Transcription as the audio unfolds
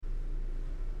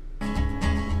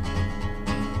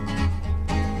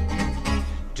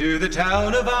To the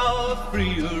town of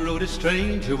Alfreel rode a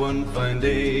stranger one fine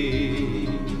day.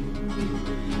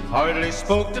 Hardly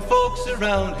spoke to folks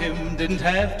around him, didn't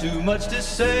have too much to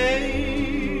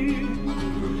say.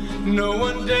 No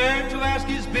one dared to ask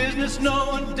his business, no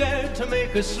one dared to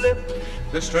make a slip.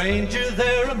 The stranger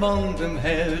there among them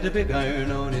had a big iron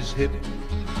on his hip,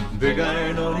 big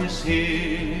iron on his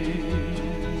hip.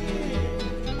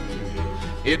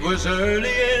 It was early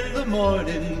in the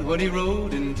morning when he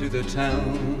rode into the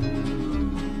town.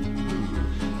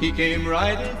 He came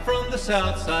riding from the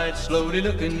south side, slowly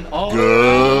looking all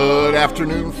Good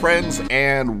afternoon, friends,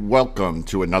 and welcome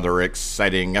to another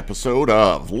exciting episode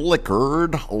of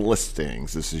Liquored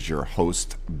Listings. This is your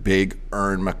host, Big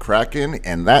Ern McCracken,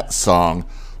 and that song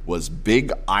was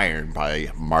Big Iron by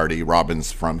Marty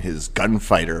Robbins from his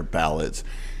Gunfighter Ballads.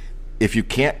 If you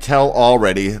can't tell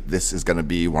already, this is going to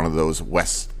be one of those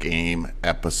West Game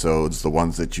episodes, the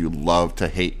ones that you love to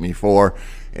hate me for.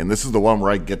 And this is the one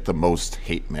where I get the most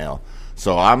hate mail.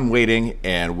 So I'm waiting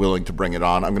and willing to bring it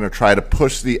on. I'm going to try to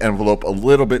push the envelope a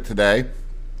little bit today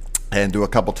and do a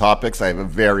couple topics. I have a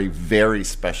very, very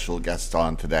special guest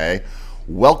on today.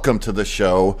 Welcome to the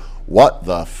show, What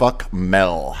the Fuck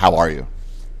Mel. How are you?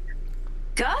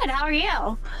 Good. How are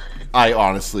you? I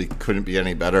honestly couldn't be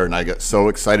any better, and I got so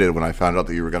excited when I found out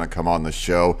that you were going to come on the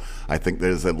show. I think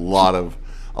there's a lot of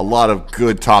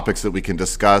good topics that we can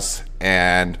discuss.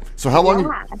 And so, how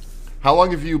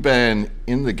long have you been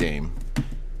in the game?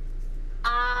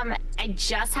 I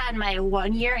just had my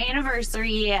 1 year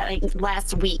anniversary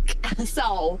last week,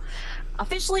 so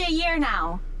officially a year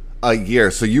now. A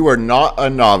year. So you are not a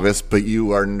novice, but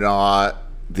you are not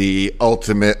the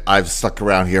ultimate. I've stuck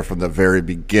around here from the very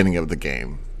beginning of the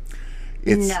game.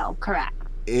 No, correct.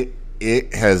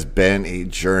 It has been a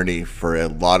journey for a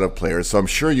lot of players, so I'm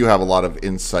sure you have a lot of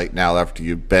insight now after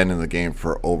you've been in the game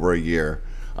for over a year.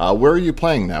 Where are you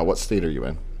playing now? What state are you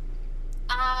in?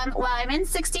 Well, I'm in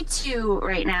 62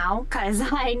 right now because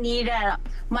I need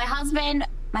my husband.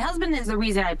 My husband is the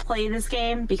reason I play this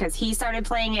game because he started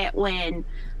playing it when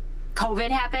COVID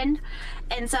happened,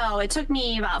 and so it took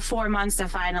me about 4 months to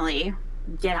finally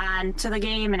get on to the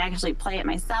game and actually play it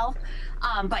myself.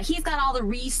 But he's got all the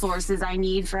resources I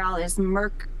need for all this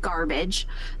merc garbage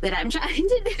that I'm trying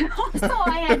to do. So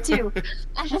I had to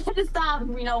stop,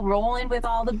 rolling with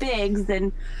all the bigs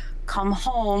and come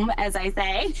home, as I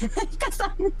say, because I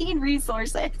need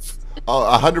resources.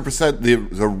 100%.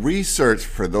 The research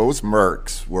for those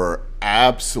mercs were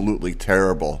absolutely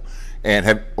terrible.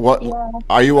 And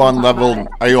are you on level?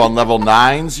 Are you on level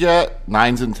 9s yet?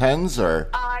 9s and 10s, or?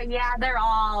 Yeah, they're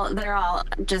all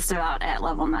just about at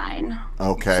level 9.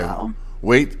 Okay. So.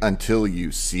 Wait until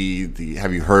you see the.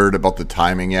 Have you heard about the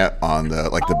timing yet on the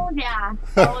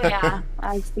Oh yeah,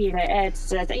 I've seen it. It's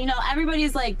just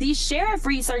everybody's like, these sheriff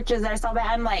researches are so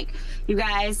bad. I'm like, you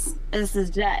guys, this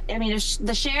is that. I mean,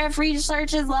 the sheriff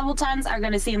researches level 10s are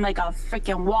going to seem like a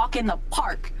freaking walk in the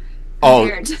park. Oh,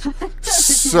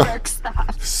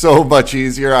 so much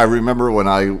easier. I remember when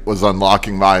I was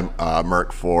unlocking my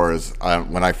Merc 4s,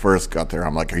 when I first got there,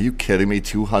 I'm like, are you kidding me?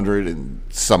 200 and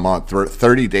some odd,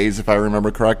 30 days, if I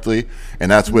remember correctly. And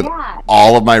that's with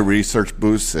all of my research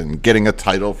boosts and getting a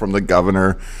title from the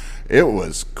governor. It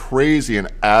was crazy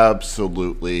and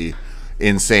absolutely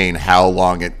insane how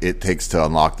long it takes to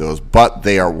unlock those. But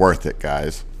they are worth it,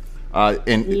 guys. So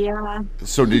did you,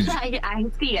 I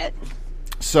see it.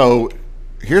 So,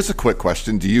 here's a quick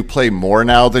question. Do you play more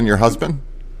now than your husband?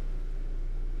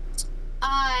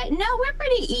 No, we're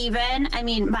pretty even. I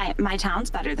mean, my town's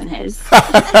better than his.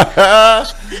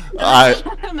 My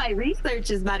research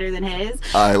is better than his.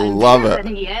 I'm love it.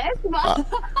 Than he is.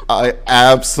 I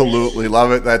absolutely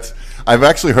love it. I've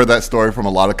actually heard that story from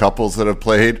a lot of couples that have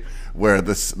played, where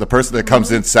the person that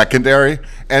comes in secondary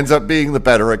ends up being the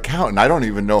better accountant. I don't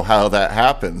even know how that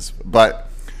happens, but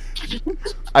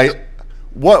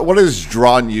What has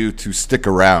drawn you to stick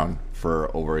around for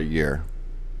over a year?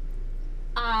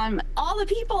 All the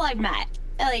people I've met.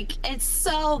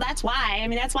 That's why. I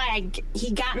mean, that's why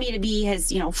he got me to be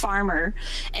his, farmer.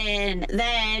 And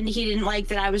then he didn't like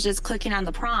that I was just clicking on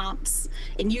the prompts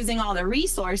and using all the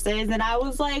resources. And I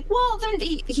was like, well, then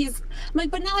I'm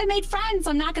like, but now I made friends,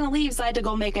 so I'm not going to leave. So I had to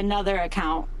go make another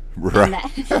account. Right.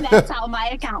 And that's how my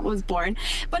account was born.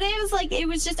 But it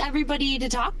was just everybody to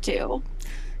talk to.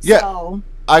 Yeah, so.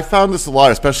 I found this a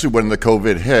lot, especially when the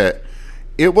COVID hit.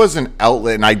 It was an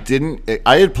outlet, and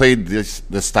I had played this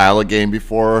style of game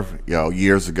before.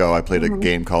 Years ago, I played a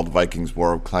game called Vikings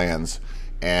War of Clans,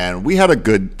 and we had a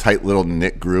good, tight little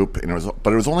knit group.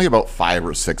 But it was only about 5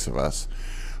 or 6 of us.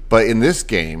 But in this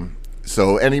game,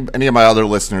 So any of my other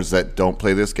listeners that don't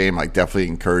play this game, I definitely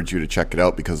encourage you to check it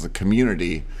out because the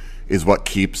community is what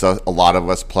keeps a lot of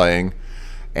us playing.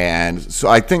 And so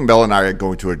I think Mel and I are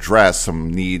going to address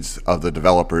some needs of the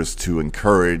developers to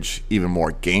encourage even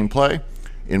more gameplay,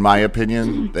 in my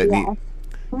opinion. Because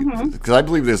I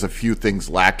believe there's a few things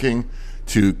lacking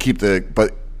to keep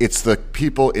but it's the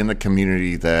people in the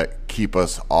community that keep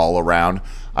us all around.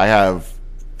 I have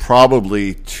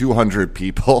probably 200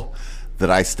 people that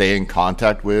I stay in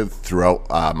contact with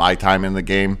throughout my time in the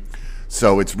game.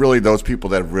 So it's really those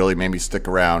people that have really made me stick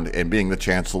around. And being the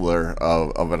chancellor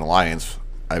of an alliance,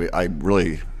 I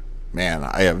really, man,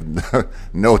 I have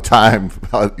no time.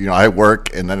 I work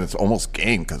and then it's almost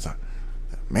game because,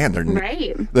 man,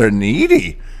 they're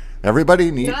needy.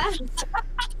 Everybody needs,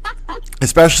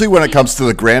 especially when it comes to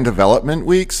the grand development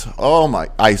weeks. Oh my!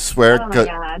 I swear,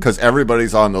 because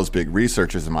everybody's on those big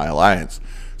researchers in my alliance.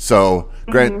 So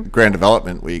grand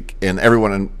development week, and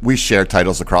we share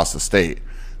titles across the state.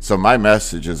 So my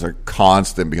messages are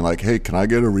constant, being like, "Hey, can I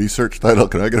get a research title?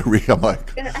 Can I get a I'm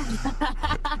like,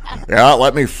 yeah,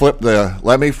 let me flip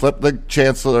the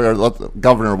chancellor or the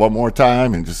governor one more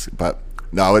time, and but.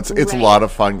 No, it's a lot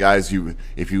of fun, guys.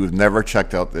 If you've never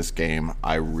checked out this game,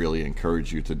 I really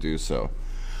encourage you to do so.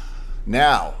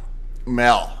 Now,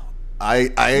 Mel,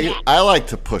 I like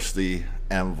to push the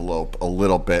envelope a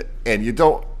little bit, and you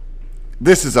don't.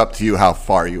 This is up to you how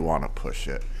far you want to push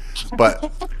it. But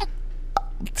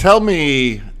tell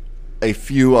me a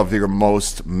few of your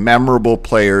most memorable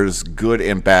players, good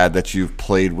and bad, that you've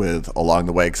played with along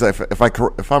the way. Because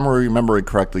if I'm remembering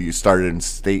correctly, you started in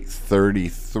State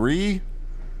 33.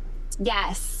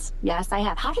 Yes, I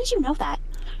have. How did you know that?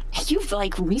 You've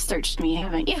researched me,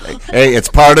 haven't you? Hey, it's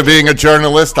part of being a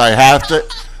journalist. I have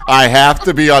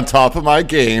to be on top of my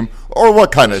game, or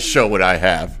what kind of show would I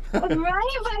have?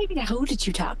 Right. Who did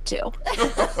you talk to?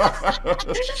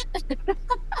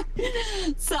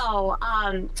 So,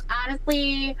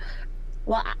 honestly,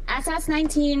 well,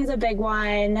 SS19 is a big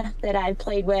one that I've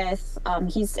played with.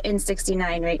 He's in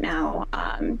 69 right now.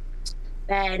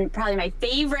 Then probably my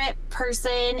favorite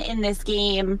person in this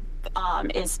game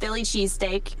is Philly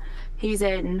Cheesesteak. He's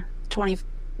in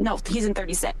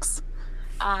 36.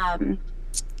 And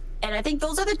I think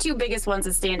those are the two biggest ones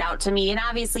that stand out to me. And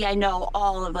obviously I know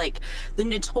all of the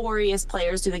notorious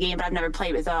players to the game, but I've never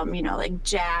played with them, like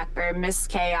Jack or Miss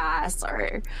Chaos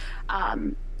or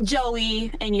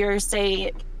Joey in your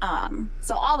state.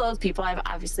 So all those people, I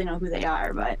obviously know who they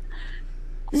are, but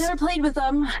never played with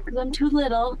them because I'm too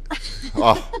little.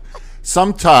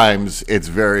 Sometimes it's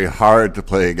very hard to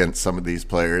play against some of these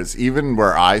players. Even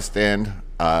where I stand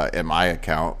in my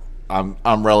account, I'm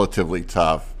relatively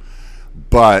tough.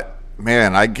 But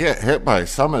man, I get hit by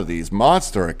some of these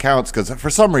monster accounts because for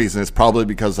some reason it's probably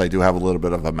because I do have a little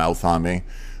bit of a mouth on me.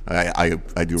 I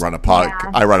do run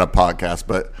I run a podcast,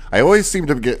 but I always seem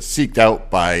to get seeked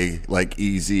out by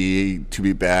Easy, To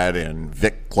Be Bad, and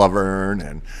Vic Clovern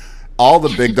and all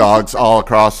the big dogs all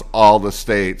across all the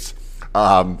states.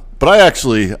 But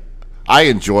I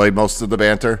enjoy most of the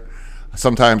banter.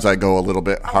 Sometimes I go a little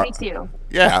bit hard. Me too.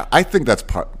 Yeah, I think that's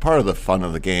part of the fun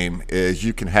of the game is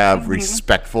you can have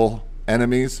respectful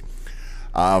enemies.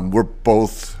 We're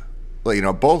both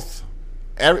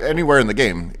anywhere in the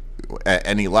game, at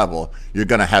any level, you're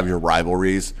going to have your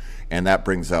rivalries, and that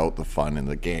brings out the fun in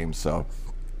the game. So,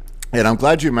 and I'm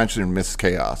glad you mentioned Miss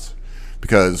Chaos,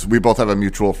 because we both have a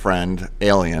mutual friend,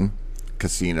 Alien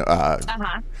Casino.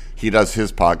 He does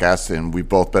his podcast, and we've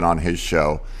both been on his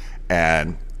show.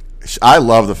 And I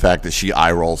love the fact that she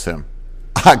eye rolls him,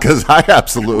 because I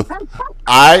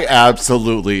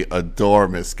absolutely adore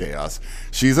Miss Chaos.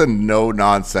 She's a no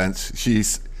nonsense. She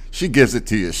gives it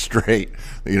to you straight,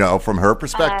 from her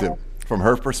perspective.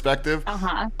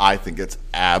 I think it's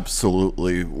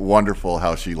absolutely wonderful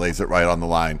how she lays it right on the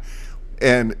line.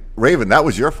 And Raven, that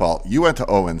was your fault. You went to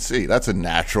ONC. That's a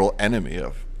natural enemy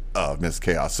of Miss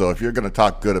Chaos. So if you're going to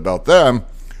talk good about them,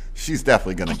 she's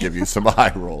definitely going to give you some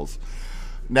eye rolls.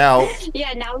 Now,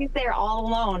 yeah, now he's there all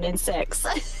alone in 6.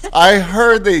 I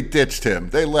heard they ditched him.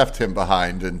 They left him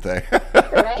behind, didn't they?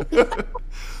 Right?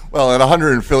 Well, at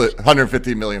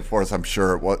 150 million force, I'm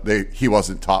sure he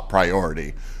wasn't top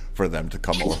priority for them to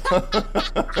come along.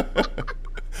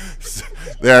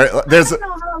 There's. I don't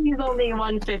know how he's only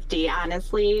 150.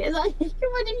 Honestly,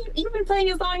 you've been playing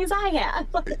as long as I have.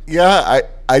 Yeah,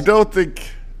 I don't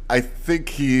think. I think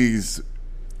he's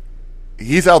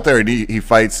out there and he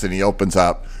fights and he opens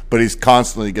up, but he's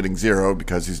constantly getting zero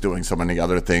because he's doing so many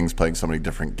other things, playing so many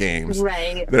different games.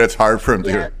 Right. That it's hard for him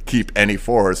to keep any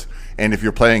force. And if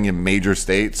you're playing in major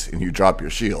states and you drop your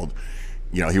shield,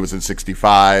 he was in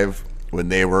 65. when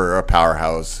they were a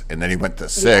powerhouse, and then he went to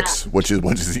 6, which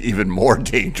is even more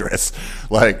dangerous.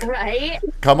 Like, right?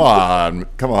 come on,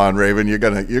 Raven, you're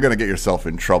gonna get yourself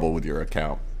in trouble with your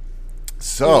account.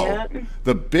 So,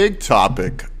 the big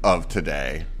topic of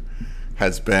today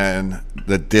has been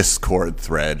the Discord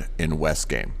thread in West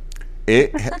Game.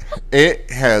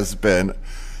 It has been.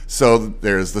 So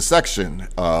there's the section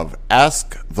of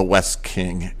Ask the West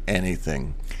King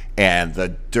Anything, and the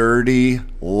dirty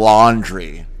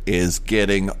laundry is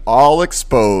getting all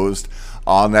exposed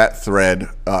on that thread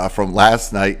from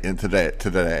last night and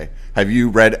today. Have you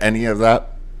read any of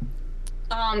that?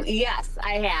 Yes,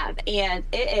 I have, and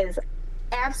it is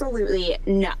absolutely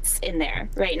nuts in there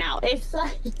right now. It's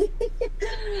like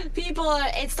people.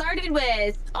 It started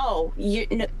with,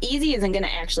 Easy isn't going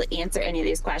to actually answer any of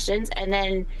these questions, and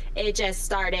then it just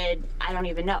started. I don't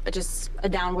even know. Just a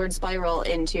downward spiral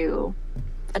into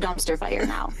a dumpster fire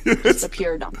now. Just a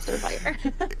pure dumpster fire.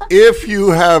 If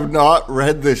you have not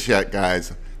read this yet,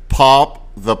 guys, pop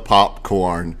the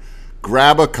popcorn.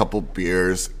 Grab a couple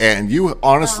beers, and you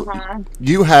honestly,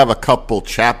 you have a couple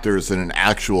chapters in an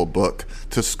actual book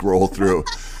to scroll through.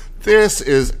 This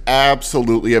is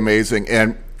absolutely amazing.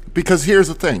 And because here's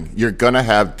the thing, you're going to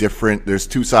have there's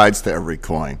two sides to every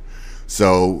coin.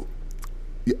 So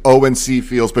ONC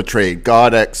feels betrayed.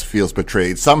 GodX feels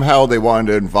betrayed. Somehow they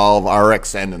wanted to involve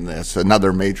RXN in this,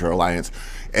 another major alliance.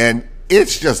 And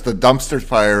it's just a dumpster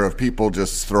fire of people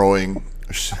just throwing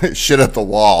shit at the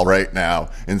wall right now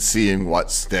and seeing what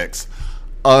sticks.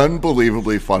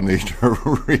 Unbelievably funny to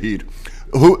read.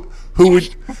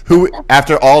 Who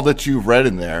after all that you've read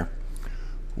in there,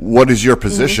 what is your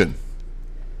position?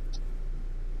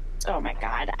 Oh my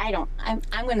God,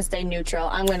 I'm going to stay neutral.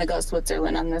 I'm going to go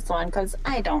Switzerland on this one because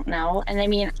I don't know. And I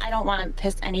mean, I don't want to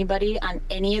piss anybody on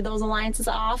any of those alliances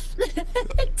off to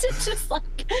just like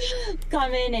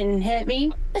come in and hit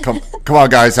me. Come on,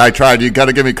 guys. I tried. You got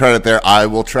to give me credit there. I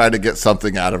will try to get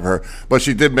something out of her. But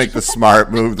she did make the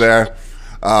smart move there.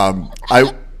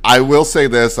 I will say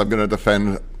this. I'm going to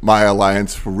defend my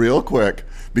alliance real quick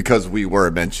because we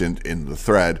were mentioned in the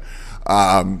thread.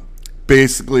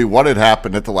 Basically, what had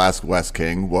happened at the last West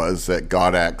King was that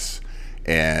GodX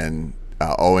and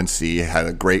ONC had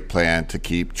a great plan to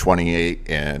keep 28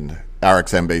 and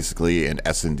RXN basically and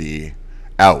S&D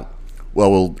out.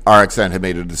 Well, RXN had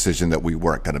made a decision that we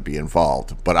weren't going to be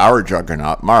involved. But our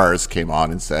juggernaut, Mars, came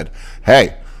on and said,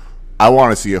 hey, I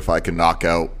want to see if I can knock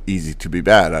out Easy to Be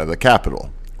Bad out of the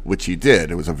capital, which he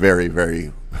did. It was a very,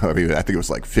 very, I think it was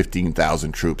like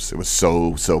 15,000 troops. It was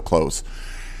so close.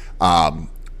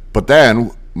 But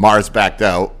then Mars backed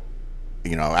out,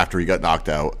 after he got knocked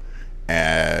out.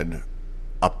 And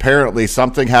apparently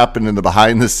something happened in the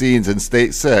behind the scenes in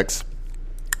State 6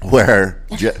 where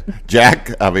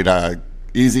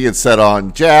Easy had set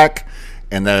on Jack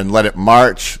and then let it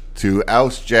march to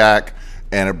oust Jack,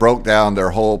 and it broke down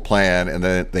their whole plan, and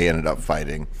then they ended up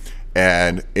fighting.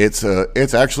 And it's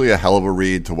actually a hell of a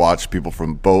read to watch people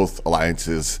from both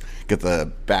alliances get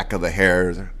the back of the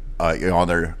hair on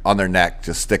their neck,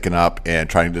 just sticking up and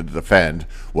trying to defend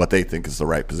what they think is the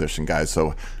right position, guys.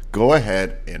 So go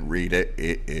ahead and read it.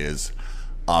 It is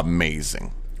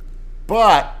amazing.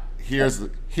 But here's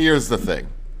the thing.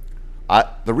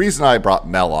 The reason I brought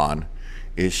Mel on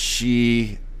is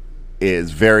she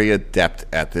is very adept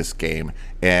at this game,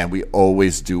 and we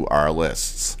always do our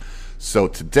lists. So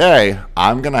today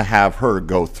I'm going to have her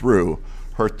go through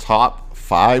her top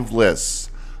 5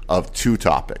 lists of 2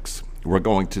 topics. We're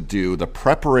going to do the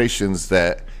preparations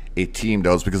that a team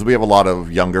does, because we have a lot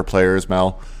of younger players,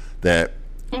 Mel, that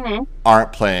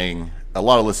aren't playing, a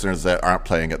lot of listeners that aren't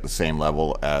playing at the same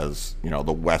level as,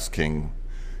 the West King,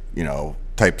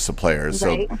 types of players.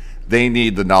 Right. So they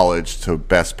need the knowledge to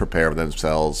best prepare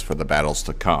themselves for the battles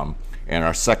to come. And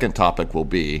our second topic will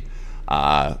be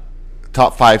top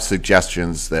 5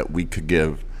 suggestions that we could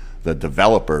give the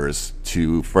developers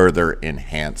to further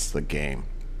enhance the game.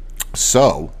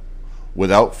 So,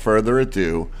 without further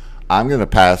ado, I'm going to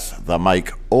pass the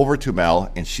mic over to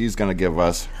Mel, and she's going to give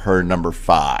us her number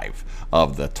 5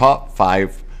 of the top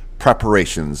 5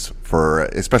 preparations for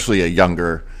especially a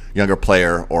younger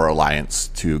player or alliance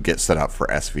to get set up for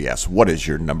SVS. What is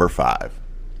your number 5?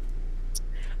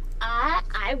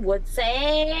 I would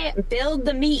say build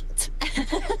the meat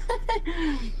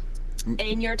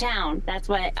in your town. That's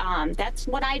what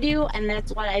I do, and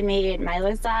that's what I made my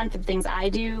list on for the things I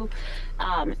do.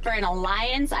 For an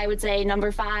alliance, I would say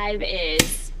number 5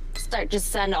 is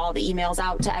just send all the emails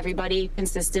out to everybody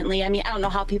consistently. I mean, I don't know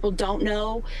how people don't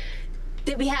know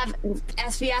that we have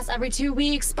SVS every 2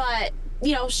 weeks, but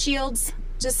shields,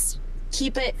 just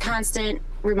keep it constant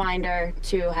reminder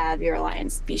to have your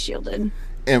alliance be shielded.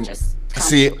 And just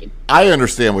See, I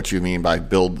understand what you mean by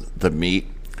build the meat,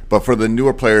 but for the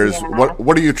newer players, Yeah.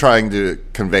 what are you trying to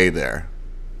convey there?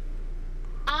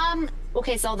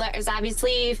 Okay, so there's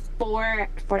obviously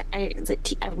would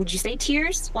you say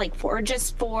tiers? Like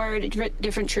just four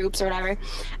different troops or whatever.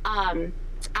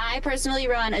 I personally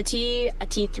run a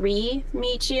T3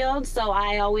 meat shield, so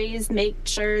I always make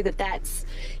sure that that's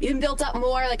even built up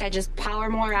more. Like I just power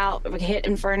more out, hit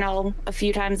Inferno a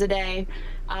few times a day,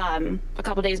 a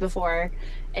couple days before,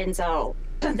 and so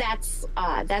that's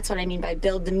what I mean by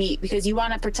build the meat, because you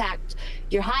want to protect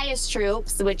your highest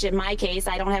troops, which in my case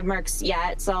I don't have mercs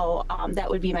yet, so that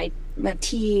would be my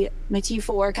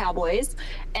T4 cowboys,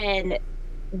 and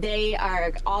they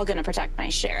are all going to protect my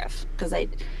sheriff because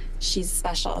she's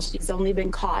special. She's only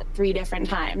been caught 3 different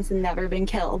times and never been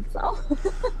killed. So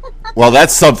Well,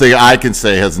 that's something I can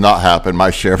say has not happened. My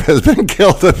sheriff has been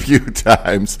killed a few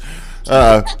times,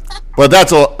 but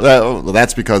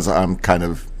that's because I'm kind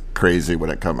of crazy when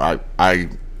it comes. I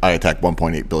attack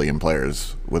 1.8 billion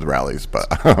players with rallies, but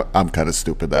I'm kind of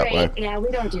stupid that way. Yeah, we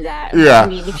don't do that. Yeah. I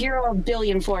mean, if you're a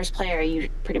billion force player, you're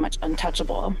pretty much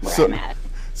untouchable where I'm at.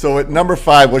 So at number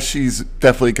 5, what she's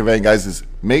definitely conveying, guys, is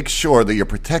make sure that you're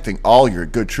protecting all your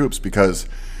good troops, because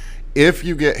if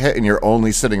you get hit and you're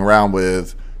only sitting around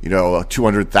with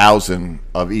 200,000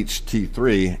 of each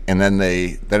T3, and then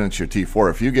it's your T4.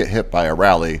 If you get hit by a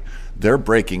rally, they're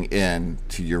breaking in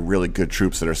to your really good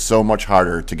troops that are so much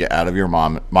harder to get out of your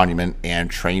monument and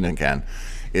train again.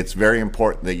 It's very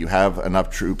important that you have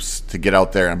enough troops to get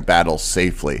out there and battle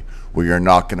safely, where you're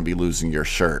not going to be losing your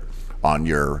shirt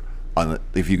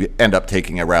if you end up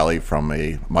taking a rally from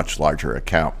a much larger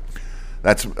account.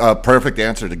 That's a perfect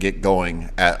answer to get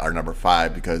going at our number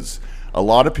 5, because a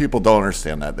lot of people don't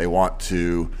understand that. They want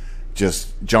to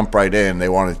just jump right in. They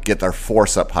want to get their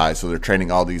force up high, so they're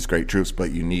training all these great troops,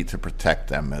 but you need to protect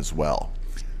them as well.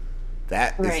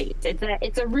 Right.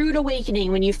 It's a rude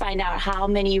awakening when you find out how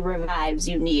many revives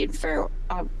you need for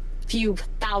a few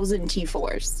thousand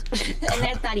T4s. And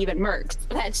that's not even mercs.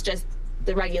 That's just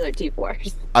the regular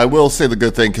T4s. I will say the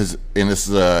good thing, and this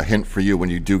is a hint for you, when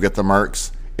you do get the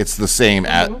mercs, it's the same.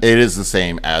 It is the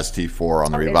same as T4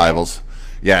 on the revivals.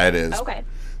 Yeah, it is. Okay.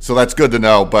 So that's good to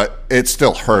know, but it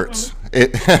still hurts.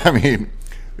 I mean,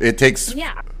 it takes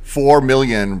 4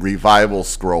 million revival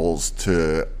scrolls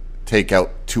to take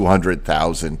out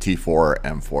 200,000 T4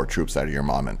 M4 troops out of your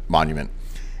monument.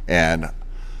 And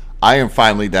I am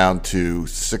finally down to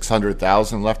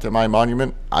 600,000 left in my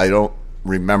monument. I don't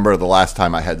remember the last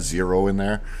time I had 0 in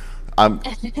there.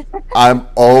 I'm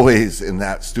always in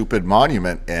that stupid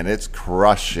monument, and it's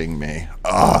crushing me.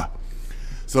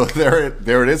 So there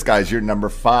it is, guys. You're number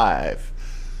 5.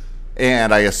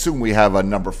 And I assume we have a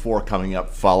number 4 coming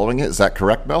up following it. Is that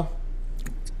correct, Mel?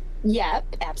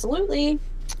 Yep, absolutely.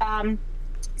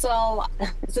 So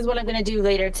this is what I'm going to do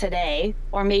later today,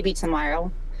 or maybe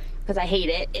tomorrow, because I hate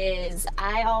it, is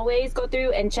I always go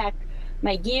through and check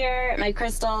my gear, my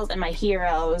crystals, and my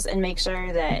heroes, and make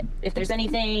sure that if there's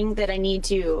anything that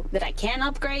I can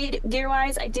upgrade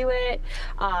gear-wise, I do it.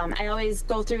 I always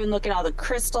go through and look at all the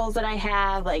crystals that I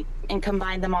have, and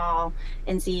combine them all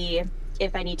and see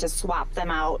if I need to swap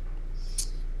them out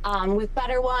with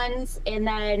better ones. And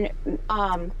then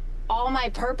all my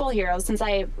purple heroes, since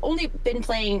I've only been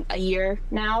playing a year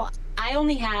now, I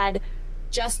only had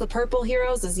just the purple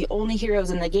heroes as the only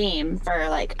heroes in the game for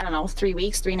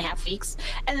 3.5 weeks,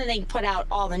 and then they put out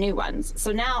all the new ones.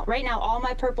 So right now all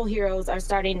my purple heroes are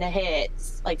starting to hit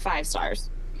 5 stars.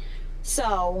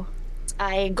 So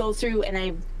I go through and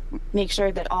I make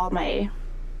sure that all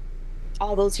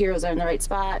those heroes are in the right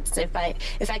spots. If I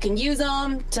can use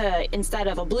them instead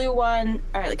of a blue one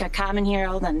or a common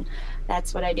hero, then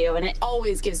that's what I do, and it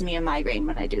always gives me a migraine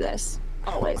when I do this.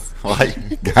 Always.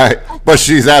 But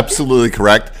she's absolutely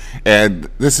correct. And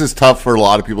this is tough for a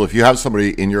lot of people. If you have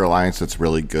somebody in your alliance that's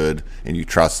really good and you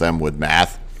trust them with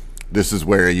math, this is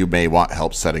where you may want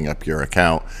help setting up your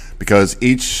account, because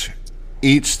each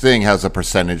thing has a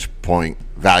percentage point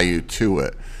value to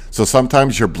it. So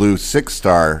sometimes your blue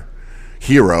 6-star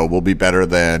hero will be better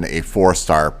than a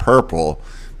 4-star purple,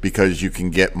 because you can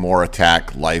get more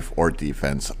attack, life, or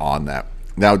defense on that.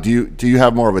 Now, do you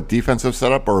have more of a defensive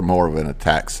setup or more of an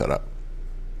attack setup?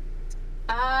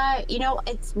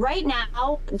 It's right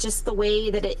now just the way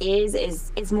that it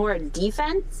is more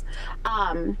defense.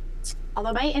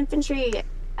 Although my infantry,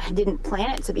 I didn't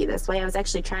plan it to be this way. I was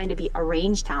actually trying to be a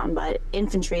range town, but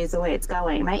infantry is the way it's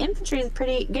going. My infantry is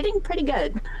getting pretty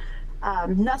good.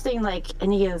 Nothing like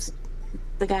any of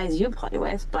the guys you play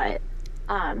with, but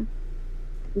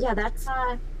that's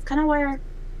kind of where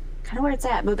kind of where it's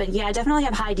at. But yeah, I definitely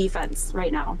have high defense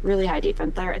right now. Really high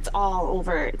defense. There, it's all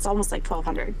over. It's almost like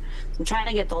 1200. I'm trying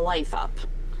to get the life up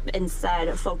instead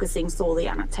of focusing solely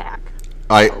on attack.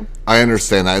 I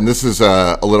understand that, and this is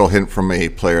a little hint from a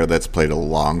player that's played a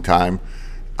long time.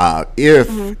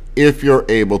 If you're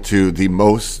able to, the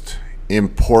most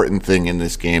important thing in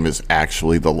this game is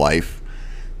actually the life,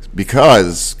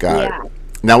 because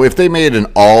now if they made an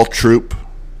all troop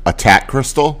attack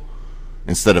crystal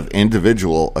instead of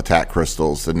individual attack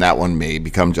crystals, then that one may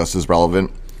become just as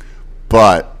relevant.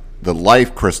 But the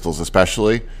life crystals,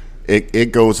 especially,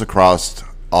 it goes across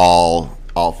all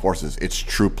forces. It's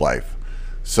troop life.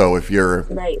 So if you're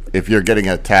getting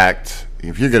attacked,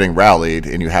 if you're getting rallied,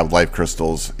 and you have life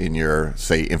crystals in your,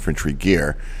 say, infantry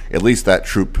gear, at least that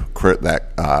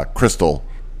crystal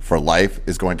for life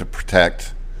is going to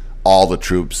protect all the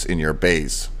troops in your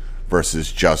base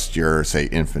versus just your, say,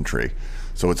 infantry.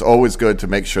 So it's always good to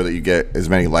make sure that you get as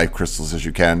many life crystals as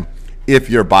you can. If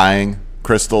you're buying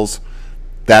crystals,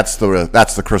 that's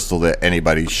the crystal that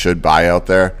anybody should buy out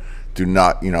there. Do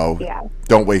not,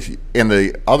 don't waste. And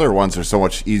the other ones are so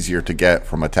much easier to get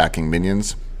from attacking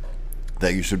minions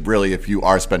that you should really, if you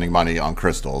are spending money on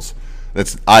crystals,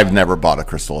 I've never bought a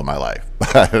crystal in my life.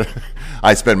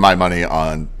 I spend my money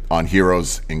on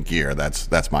heroes and gear.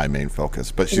 That's my main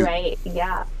focus. But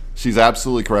she's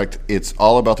absolutely correct. It's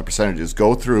all about the percentages.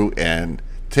 Go through and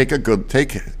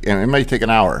it might take an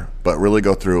hour, but really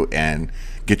go through and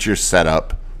get your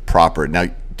setup proper. Now,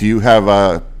 do you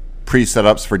have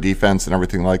pre-setups for defense and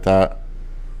everything like that?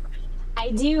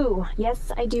 I do.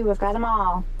 Yes, I do. I've got them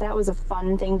all. That was a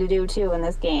fun thing to do too in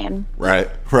this game. Right.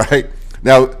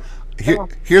 Now,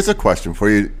 here's a question for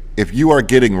you. If you are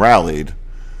getting rallied,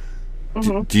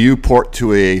 do you port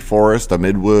to a forest, a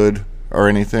midwood, or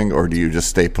anything, or do you just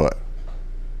stay put?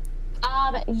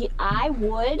 I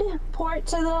would port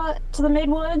to the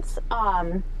midwoods,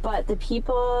 but the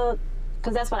people,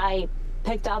 because that's what I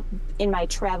picked up in my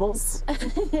travels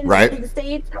in the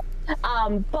States.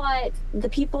 But the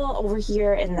people over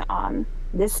here in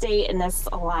this state, in this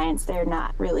alliance, they're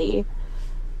not really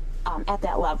at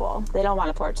that level. They don't want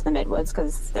to port to the midwoods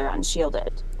because they're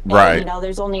unshielded. Right. And,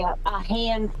 there's only a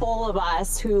handful of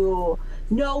us who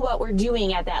know what we're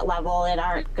doing at that level and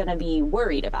aren't going to be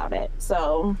worried about it.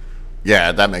 So.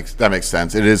 Yeah, that makes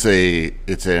sense. It's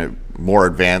a more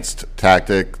advanced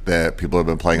tactic that people have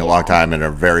been playing a long time and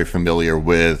are very familiar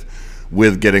with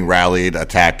getting rallied,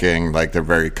 attacking, like they're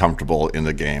very comfortable in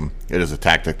the game. It is a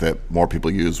tactic that more people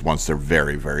use once they're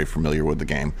very, very familiar with the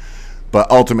game. But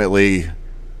ultimately,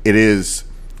 it's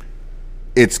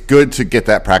good to get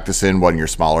that practice in when you're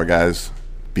smaller guys,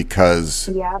 because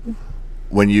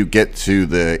when you get to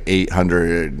the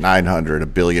 800, 900, a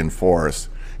billion force,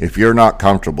 if you're not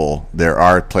comfortable, there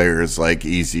are players like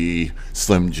Easy,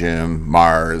 Slim Jim,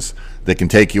 Mars that can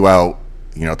take you out,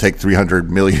 take 300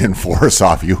 million force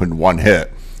off you in one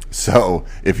hit. So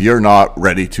if you're not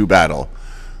ready to battle,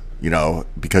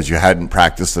 because you hadn't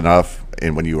practiced enough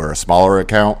and when you were a smaller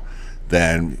account,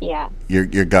 then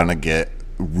you're going to get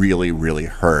really, really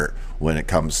hurt when it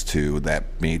comes to that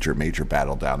major, major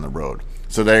battle down the road.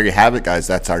 So there you have it, guys.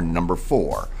 That's our number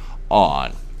 4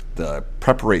 on the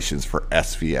preparations for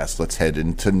SVS. Let's head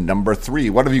into number 3.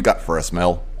 What have you got for us,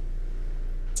 Mel?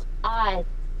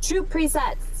 Troop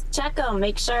presets. Check them.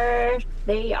 Make sure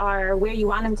they are where you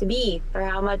want them to be for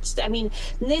how much.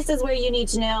 This is where you need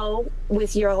to know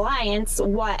with your alliance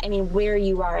where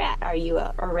you are at. Are you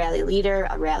a rally leader,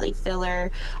 a rally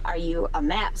filler? Are you a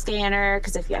map scanner?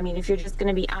 Because if you're just going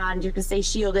to be on, you're going to stay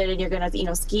shielded and you're going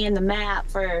to scan the map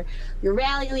for your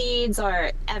rally leads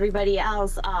or everybody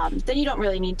else. Then you don't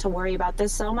really need to worry about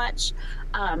this so much.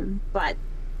 But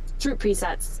troop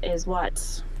presets is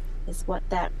what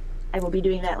that. I will be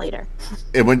doing that later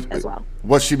as well.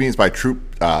 What she means by troop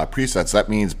presets, that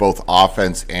means both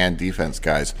offense and defense,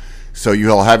 guys. So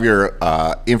you'll have your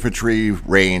infantry,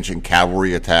 range, and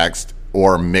cavalry attacks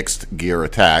or mixed gear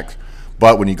attacks.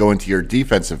 But when you go into your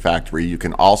defensive factory, you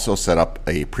can also set up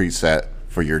a preset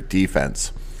for your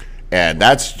defense. And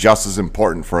that's just as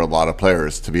important for a lot of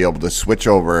players, to be able to switch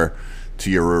over to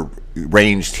your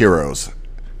ranged heroes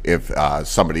if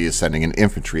somebody is sending an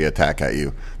infantry attack at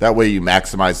you. That way you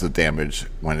maximize the damage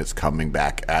when it's coming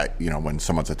back at, when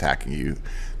someone's attacking you.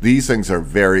 These are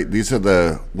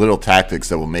the little tactics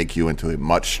that will make you into a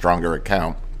much stronger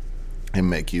account and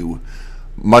make people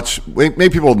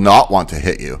not want to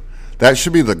hit you. That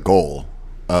should be the goal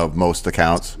of most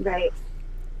accounts. Right.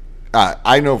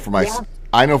 I know for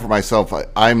myself,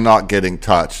 I'm not getting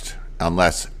touched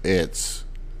unless it's,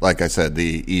 like I said,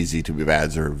 the easy to be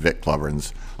bads or Vic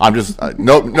Cloverns. I'm just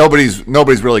nobody's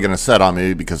really going to set on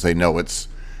me because they know it's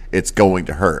going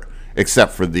to hurt.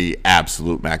 except for the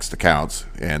absolute maxed accounts,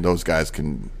 and those guys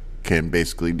can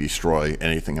basically destroy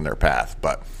anything in their path.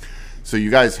 But so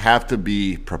you guys have to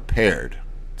be prepared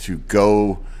to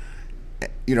go.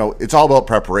 You know, it's all about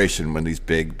preparation when these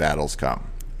big battles come.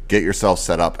 Get yourself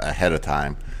set up ahead of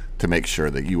time to make sure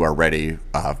that you are ready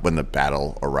when the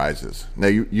battle arises. Now,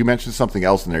 you mentioned something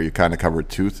else in there. You kind of covered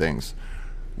two things.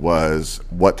 Was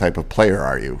what type of player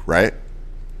are you, right?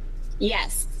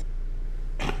 Yes.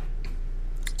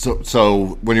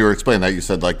 So when you were explaining that, you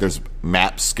said like there's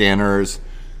map scanners,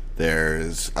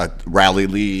 there's rally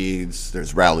leads,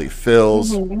 there's rally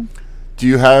fills. Mm-hmm. Do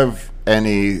you have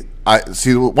any?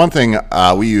 See, one thing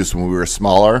we used when we were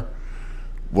smaller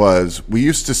was we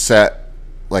used to set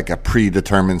like a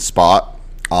predetermined spot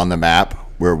on the map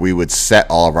where we would set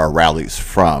all of our rallies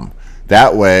from.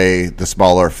 That way, the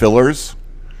smaller fillers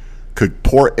could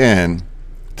port in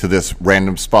to this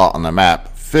random spot on the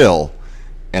map, fill,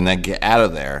 and then get out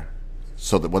of there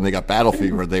so that when they got battle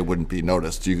fever, they wouldn't be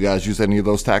noticed. Do you guys use any of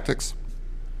those tactics?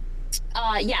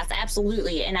 Yes,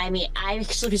 absolutely. And I mean, I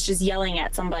actually was just yelling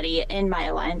at somebody in my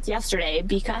alliance yesterday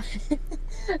because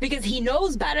because he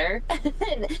knows better.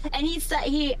 And he said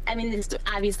I mean, this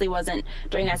obviously wasn't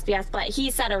during SBS, but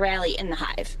he set a rally in the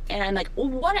hive. And I'm like,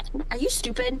 what? Are you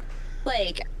stupid?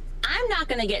 Like, I'm not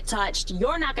going to get touched.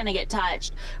 You're not going to get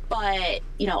touched. But,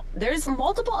 you know, there's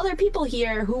multiple other people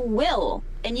here who will.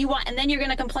 And then you're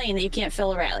going to complain that you can't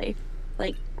fill a rally.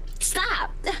 Like,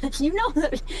 stop. You know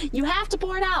that you have to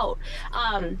pour it out.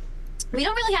 We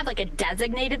don't really have like a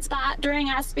designated spot during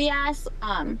SBS.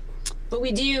 But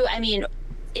we do, I mean,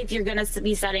 if you're going to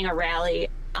be setting a rally,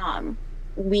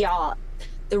 the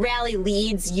rally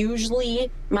leads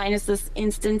usually, minus this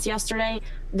instance yesterday,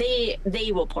 they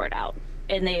will pour it out.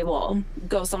 And they will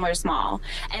go somewhere small.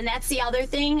 And that's the other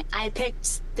thing. I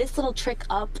picked this little trick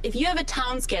up. If you have a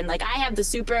town skin, like I have the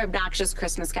super obnoxious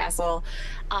Christmas castle.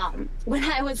 When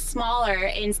I was smaller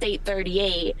in State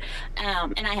 38,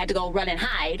 and I had to go run and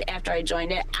hide after I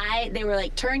joined it, they were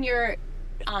like, turn your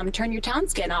town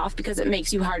skin off because it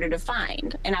makes you harder to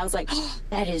find. And I was like, oh,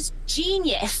 that is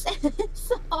genius.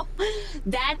 So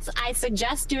I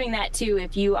suggest doing that too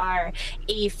if you are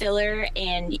a filler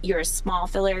and you're a small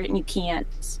filler and you can't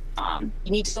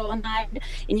you need to go and hide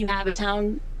and you have a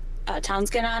town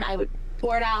skin on. I would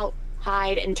pour it out,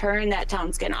 hide, and turn that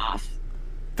town skin off.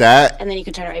 And then you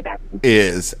can turn it right back.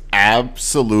 Is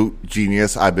absolute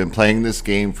genius. I've been playing this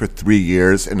game for 3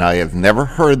 years and I have never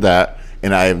heard that.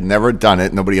 And I have never done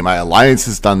it. Nobody in my alliance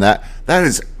has done that. That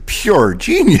is pure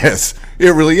genius.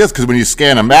 It really is, because when you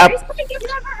scan a map...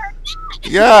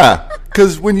 Yeah,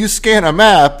 because when you scan a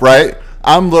map, right,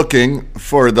 I'm looking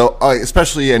for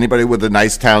especially anybody with a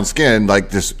nice town skin,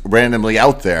 like just randomly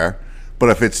out there.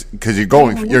 But if it's... Because you're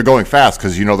going fast,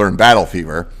 because you know they're in battle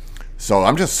fever. So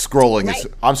I'm just scrolling. Right.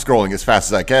 I'm scrolling as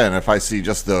fast as I can. And if I see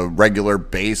just the regular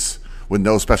base with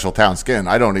no special town skin,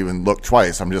 I don't even look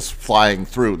twice. I'm just flying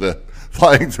through the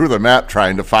map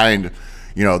trying to find,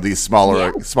 you know, these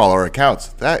smaller accounts.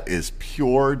 That is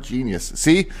pure genius.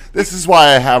 See, this is why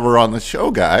I have her on the show,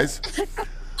 guys.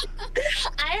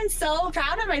 I am so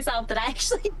proud of myself that I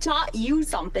actually taught you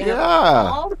something. Yeah.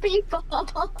 About all the people.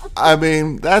 I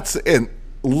mean,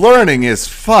 learning is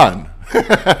fun.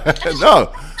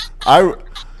 No, I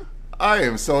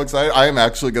am so excited. I am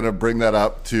actually going to bring that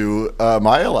up to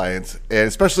my alliance, and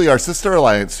especially our sister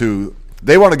alliance, who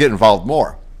they want to get involved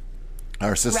more.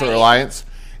 Our sister alliance,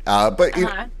 but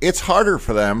it's harder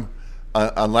for them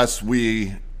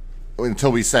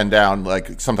until we send down,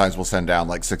 like sometimes we'll send down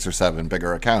like 6 or 7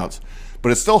 bigger accounts,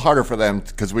 but it's still harder for them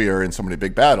because we are in so many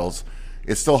big battles.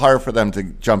 It's still harder for them to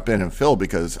jump in and fill,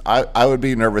 because I would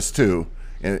be nervous too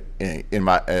in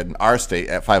our state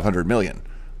at 500 million.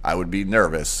 I would be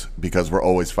nervous because we're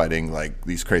always fighting like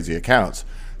these crazy accounts.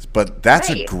 But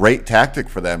that's a great tactic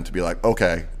for them to be like,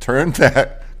 okay, turn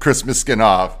that Christmas skin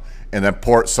off and then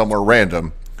port somewhere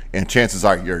random, and chances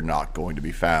are you're not going to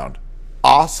be found.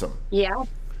 Awesome. Yeah.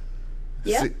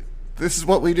 Yeah. See, this is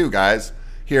what we do, guys.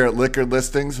 Here at Liquored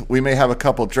Listings, we may have a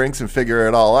couple drinks and figure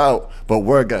it all out, but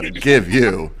we're going to give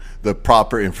you the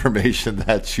proper information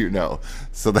that you know.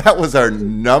 So that was our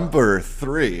number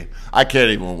 3. I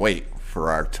can't even wait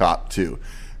for our top 2.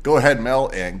 Go ahead,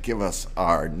 Mel, and give us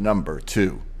our number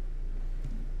 2.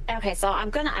 Okay, so I'm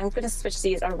gonna switch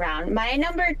these around. My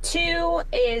number 2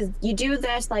 is, you do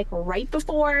this like right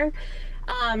before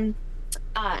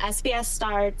SBS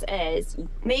starts, is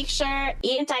make sure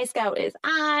anti-scout is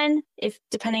on.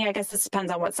 I guess this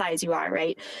depends on what size you are,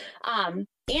 right?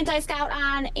 Anti-scout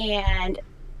on, and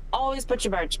always put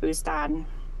your March boost on.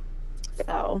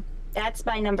 So that's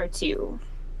my number 2.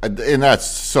 And that's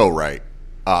so right.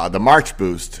 The March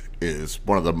boost is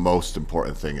one of the most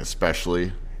important things,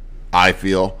 especially I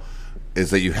feel, is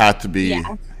that you have to be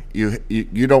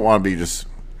you don't want to be just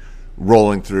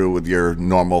rolling through with your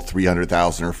normal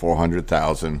 300,000 or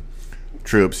 400,000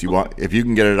 troops. You want, if you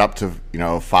can get it up to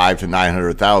 5 to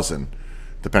 900,000,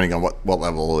 depending on what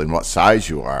level and what size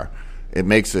you are, it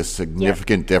makes a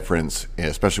significant difference,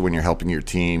 especially when you're helping your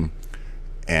team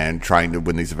and trying to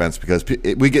win these events, because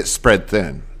we get spread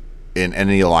thin in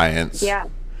any alliance. Yeah.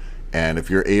 And if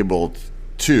you're able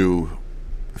to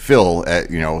fill at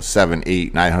 7,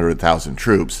 8, 900,000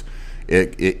 troops,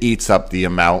 it eats up the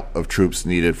amount of troops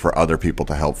needed for other people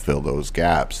to help fill those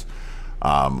gaps.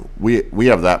 We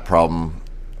have that problem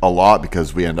a lot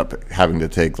because we end up having to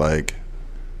take like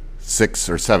 6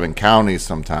 or 7 counties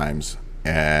sometimes,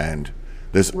 and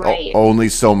there's only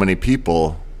so many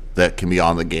people that can be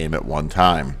on the game at one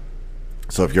time.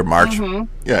 So if your March,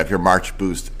 if your March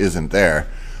boost isn't there,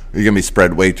 you're gonna be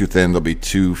spread way too thin. There'll be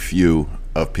too few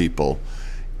of people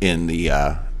in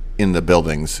the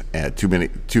buildings, and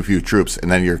too few troops,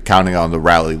 and then you're counting on the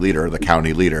rally leader, the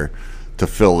county leader, to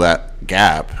fill that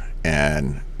gap.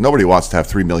 And nobody wants to have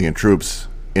 3 million troops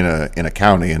in a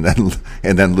county and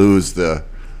then lose the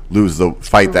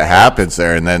fight that happens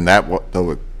there, and then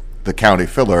the county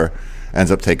filler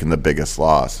ends up taking the biggest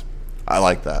loss. I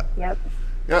like that. Yep.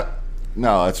 Yeah.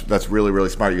 No, that's really, really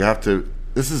smart. You have to.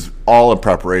 This is all in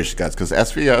preparation, guys, because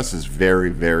SVS is very,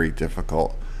 very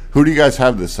difficult. Who do you guys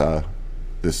have this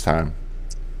time?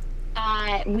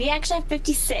 We actually have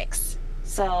 56.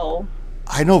 So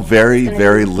I know very,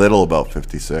 very little about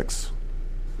 56.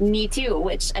 Me too,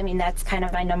 which, I mean, that's kind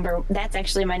of that's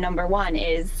actually my number one,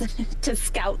 is to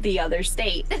scout the other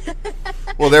state.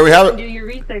 Well, there we have it. Do your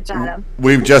research on them.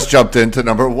 We've just jumped into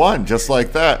number one, just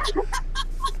like that.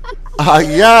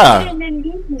 Yeah. I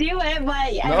didn't do it, but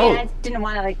I didn't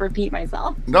want to repeat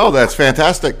myself. No, that's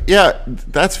fantastic. Yeah,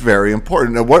 that's very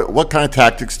important. Now, what kind of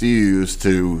tactics do you use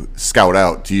to scout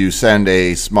out? Do you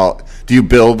do you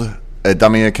build a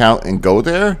dummy account and go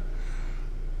there?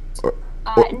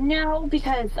 No,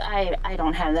 because I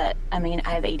don't have that. I mean,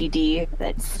 I have ADD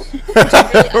that's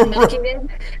really unmedicated,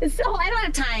 so I don't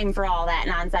have time for all that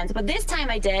nonsense. But this time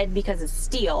I did, because of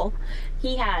Steel.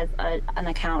 He has an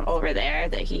account over there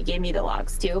that he gave me the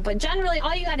logs to. But generally,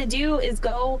 all you got to do is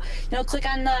go, click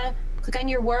on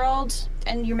your world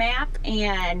and your map,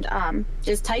 and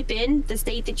just type in the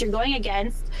state that you're going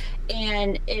against,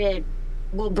 and it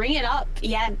will bring it up.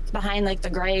 Yeah, it's behind the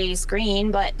gray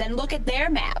screen, but then look at their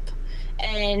map.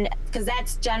 And because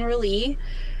that's generally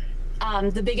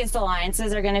the biggest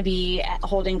alliances are going to be at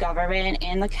holding government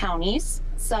and the counties.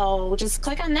 So just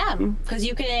click on them, because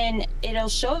it'll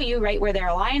show you right where their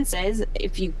alliance is.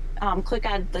 If you click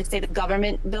on, say, the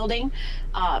government building,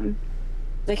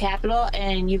 the capital,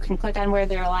 and you can click on where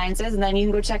their alliance is, and then you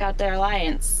can go check out their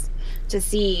alliance to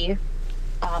see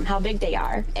how big they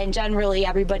are. And generally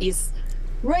everybody's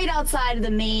right outside of the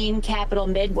main capital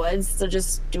Midwoods, so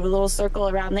just do a little circle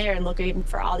around there and looking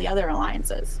for all the other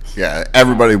alliances. Yeah,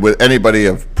 anybody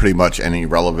of pretty much any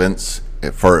relevance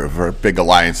for big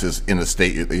alliances in the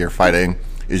state that you're fighting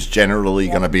is generally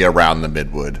going to be around the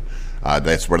Midwood.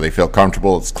 That's where they feel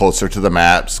comfortable. It's closer to the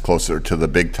maps, closer to the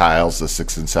big tiles, the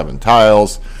 6 and 7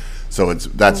 tiles. So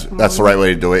that's the right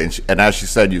way to do it. And as she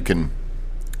said, you can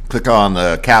click on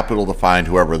the capital to find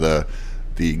whoever the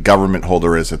government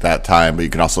holder is at that time, but you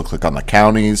can also click on the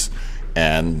counties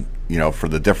and for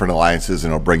the different alliances,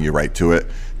 and it'll bring you right to it.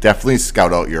 Definitely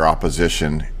scout out your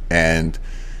opposition. And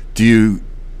do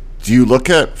you look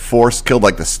at force killed,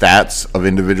 like the stats of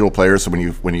individual players? So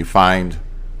when you find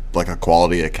a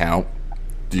quality account,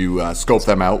 do you scope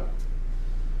them out?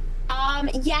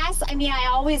 Yes. I mean, I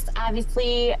always,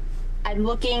 obviously, I'm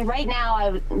looking right now.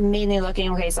 I'm mainly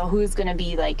looking, okay, so who's going to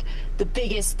be the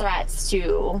biggest threats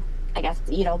to, I guess,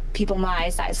 people my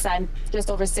size. So I'm just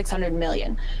over 600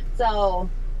 million. So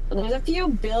there's a few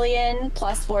billion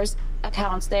plus force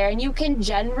accounts there, and you can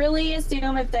generally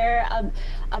assume if they're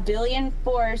a billion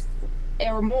force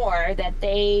or more that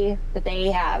they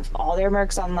have all their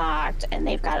mercs unlocked, and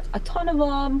they've got a ton of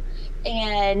them,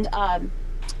 and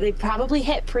they probably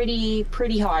hit pretty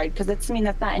hard, because that's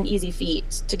not an easy feat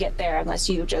to get there unless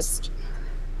you just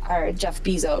are Jeff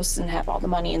Bezos and have all the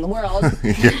money in the world.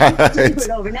 Yeah, do it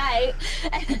overnight.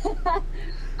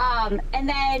 And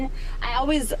then I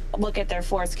always look at their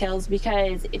force kills,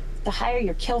 because the higher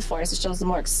your kill force, it shows the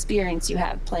more experience you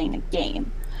have playing a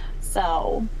game.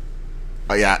 So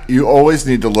yeah, you always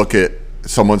need to look at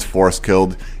someone's force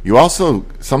killed. You also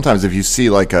sometimes, if you see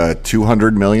a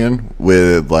 200 million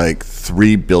with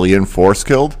 3 billion force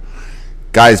killed,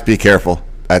 guys, be careful.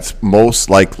 That's most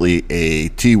likely a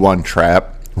T1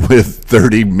 trap. with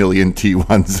 30 million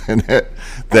T1s in it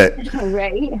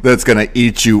Right. that's going to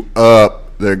eat you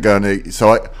up. They're going to.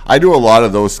 So I do a lot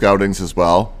of those scoutings as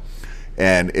well.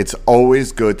 And it's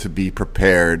always good to be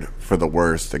prepared for the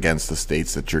worst against the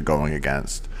states that you're going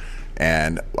against.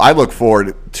 And I look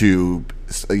forward to,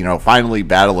 finally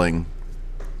battling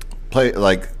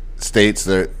states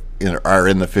that are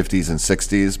in the 50s and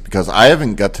 60s, because I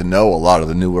haven't got to know a lot of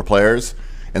the newer players.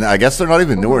 And I guess they're not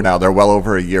even newer now. They're well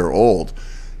over a year old.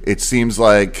 It seems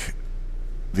like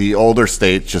the older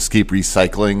states just keep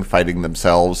recycling, fighting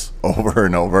themselves over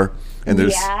and over. And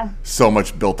there's so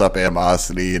much built up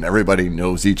animosity, and everybody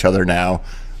knows each other now.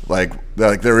 Like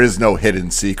there is no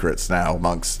hidden secrets now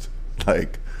amongst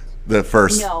the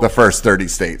first 30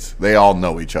 states. They all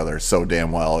know each other so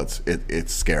damn well.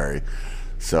 It's scary.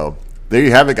 So there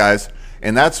you have it, guys.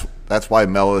 And that's why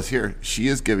Mel is here. She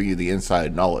is giving you the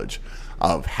inside knowledge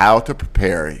of how to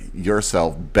prepare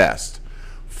yourself best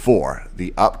for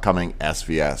the upcoming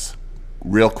SVS.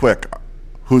 Real quick,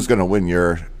 who's going to win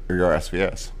your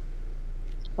SVS?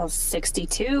 Well,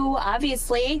 62,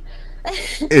 obviously.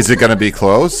 Is it going to be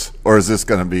close, or is this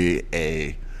going to be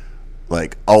a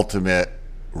ultimate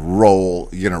roll?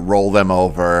 You're going to roll them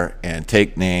over and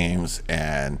take names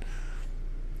and.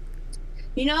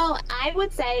 I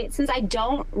would say, since I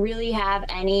don't really have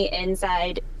any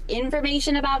inside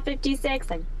information about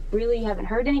 56, I really haven't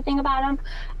heard anything about them.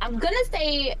 I'm going to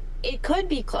say it could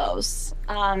be close.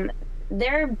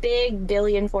 They're big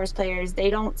Billion Force players. They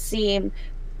don't seem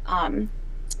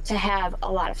to have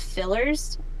a lot of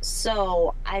fillers.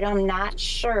 So I'm not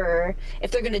sure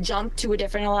if they're going to jump to a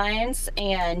different alliance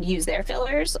and use their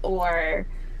fillers, or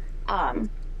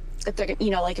if they're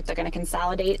if they're going to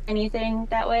consolidate anything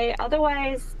that way.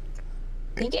 Otherwise,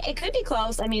 I think it could be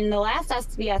close. I mean, the last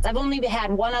SVS, I've only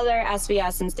had one other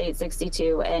SVS in State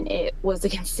 62, and it was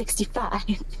against 65.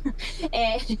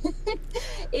 And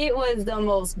it was the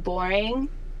most boring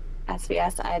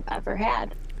SVS I've ever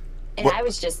had. And I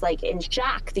was just in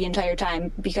shock the entire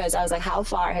time, because I was like, how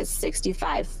far has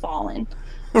 65 fallen?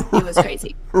 It was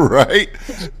crazy. Right?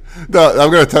 No,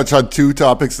 I'm going to touch on two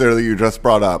topics there that you just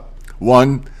brought up.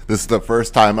 One, this is the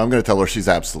first time I'm going to tell her she's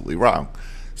absolutely wrong.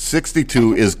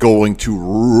 62 is going to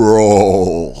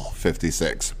roll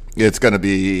 56. It's going to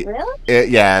be... Really?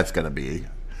 It's going to be.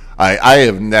 I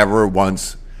have never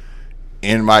once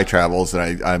in my travels,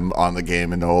 and I'm on the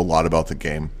game and know a lot about the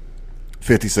game,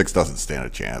 56 doesn't stand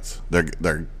a chance.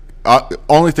 They're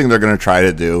only thing they're going to try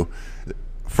to do,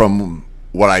 from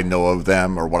what I know of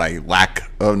them or what I lack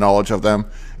of knowledge of them,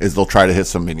 is they'll try to hit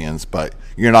some minions, but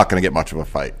you're not going to get much of a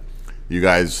fight. You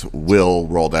guys will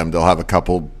roll them. They'll have a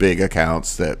couple big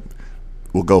accounts that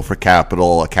will go for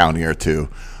capital, a county or two,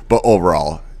 but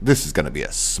overall, this is going to be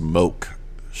a smoke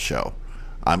show.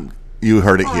 You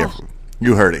heard it here.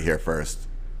 You heard it here first.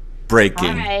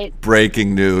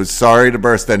 Breaking news. Sorry to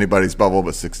burst anybody's bubble,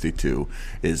 but 62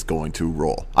 is going to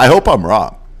roll. I hope I'm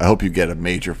wrong. I hope you get a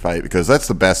major fight, because that's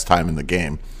the best time in the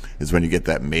game, is when you get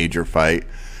that major fight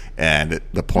and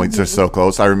the points are so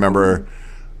close. I remember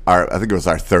I think it was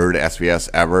our third SVS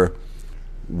ever.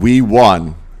 We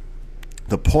won.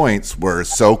 The points were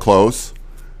so close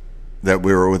that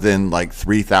we were within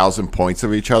 3,000 points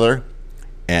of each other,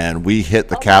 and we hit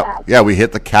the we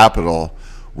hit the capital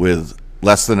with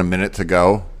less than a minute to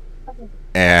go,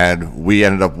 and we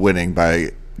ended up winning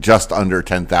by just under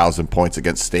 10,000 points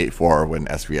against State 4 when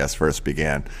SVS first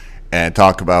began. And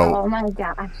talk about... Oh, my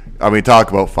gosh.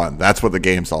 Talk about fun. That's what the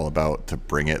game's all about, to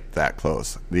bring it that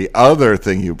close. The other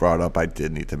thing you brought up, I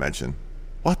did need to mention.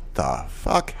 What the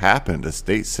fuck happened to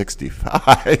State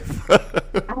 65?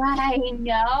 I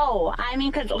know. I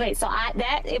mean, because, okay, so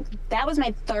that was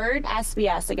my third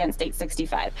SVS against State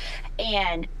 65.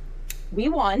 And we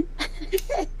won.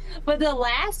 But the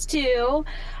last two,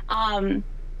 I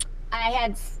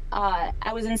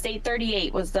was in State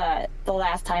 38 was the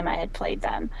last time I had played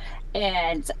them.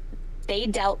 And they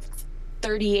dealt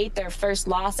 38 their first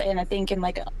loss, and I think in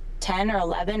 10 or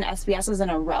 11 SVSs in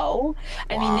a row.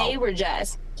 I mean, they were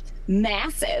just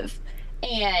massive.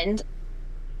 And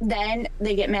then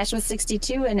they get matched with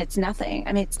 62, and it's nothing.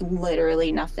 I mean, it's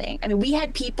literally nothing. I mean, we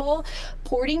had people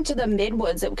porting to the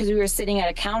Midwoods because we were sitting at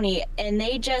a county, and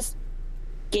they just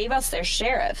gave us their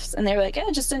sheriffs, and they were like, "Yeah,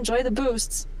 just enjoy the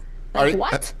boosts."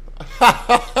 What?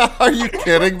 Are you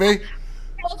kidding me?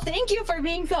 Well, thank you for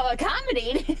being so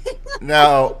accommodating.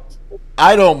 Now,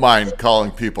 I don't mind calling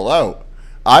people out.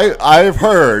 I've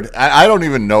heard. I don't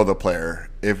even know the player.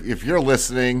 If you're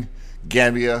listening,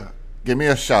 give me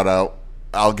a shout out.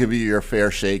 I'll give you your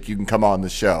fair shake. You can come on the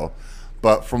show.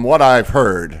 But from what I've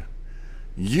heard,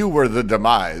 you were the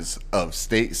demise of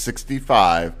State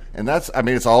 65, and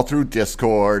it's all through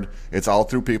Discord. It's all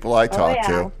through people I talk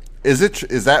to. Is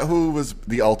that who was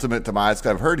the ultimate demise?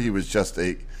 'Cause I've heard he was just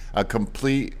a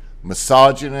complete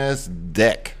misogynist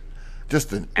dick,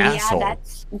 just an asshole. Yeah,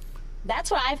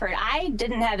 that's what I've heard. I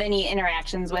didn't have any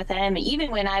interactions with him,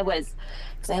 even when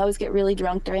because I always get really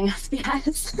drunk during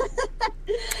SBS.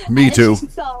 Me too.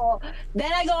 So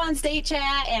then I go on state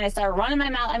chat and I start running my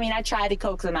mouth. I mean, I tried to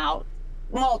coax him out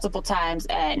multiple times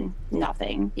and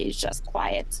nothing. He's just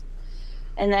quiet.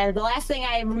 And then the last thing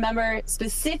I remember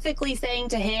specifically saying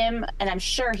to him, and I'm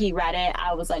sure he read it,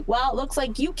 I was like, well, it looks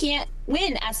like you can't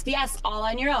win SBS all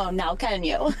on your own now, can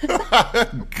you?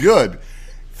 Good.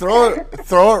 Throw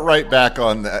it right back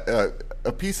on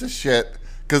a piece of shit,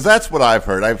 because that's what I've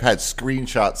heard. I've had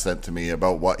screenshots sent to me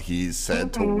about what he's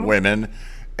said to women.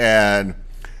 And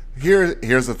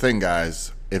here's the thing,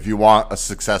 guys. If you want a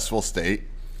successful state,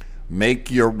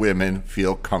 make your women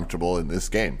feel comfortable in this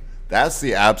game. That's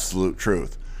the absolute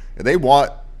truth. They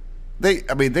are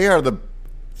the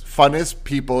funnest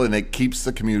people, and it keeps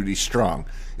the community strong.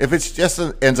 If it's just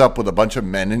ends up with a bunch of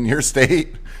men in your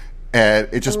state, and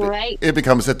it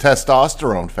becomes a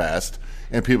testosterone fest,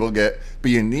 and but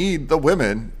you need the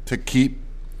women to keep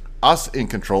us in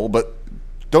control. But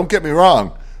don't get me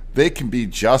wrong, they can be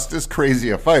just as crazy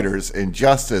of fighters and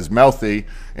just as mouthy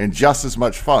and just as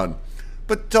much fun.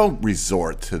 But don't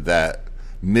resort to that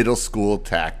middle school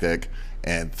tactic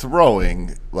and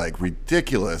throwing like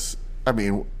ridiculous. I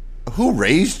mean, who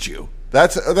raised you?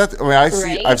 I've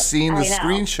seen the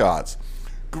screenshots.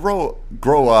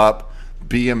 Grow up,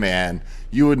 be a man.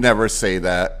 You would never say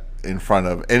that in front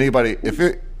of anybody.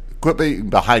 Quit being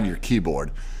behind your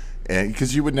keyboard, and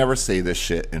because you would never say this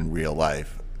shit in real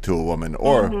life to a woman,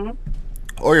 or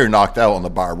you're knocked out on the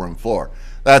barroom floor.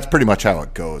 That's pretty much how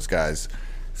it goes, guys.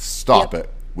 Stop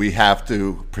it. We have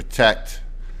to protect,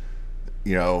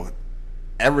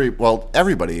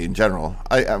 everybody in general.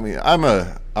 I mean, I'm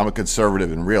a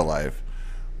conservative in real life,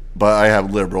 but I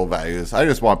have liberal values. I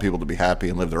just want people to be happy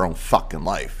and live their own fucking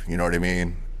life. You know what I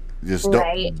mean? Just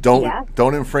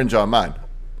don't infringe on mine.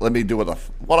 Let me do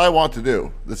what I want to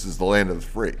do. This is the land of the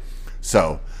free.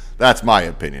 So that's my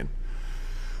opinion.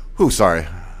 Sorry,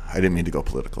 I didn't mean to go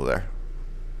political there.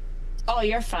 Oh,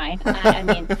 you're fine. I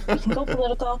mean, we can go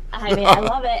political. I mean, I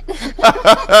love it.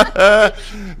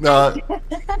 No.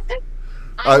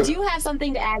 I do have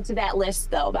something to add to that list,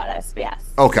 though, about SBS.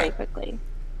 Okay. Very quickly.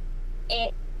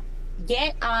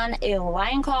 Get on a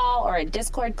line call or a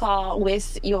Discord call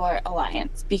with your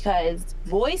alliance, because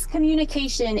voice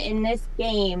communication in this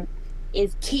game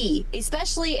is key,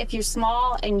 especially if you're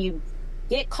small and you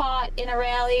get caught in a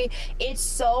rally. It's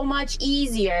so much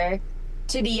easier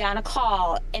to be on a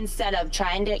call instead of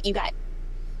you got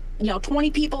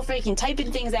 20 people freaking typing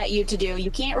things at you to do.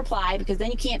 You can't reply because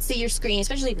then you can't see your screen,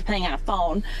 especially if you're playing on a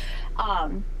phone.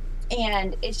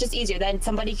 And it's just easier. Then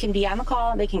somebody can be on the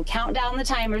call. They can count down the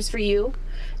timers for you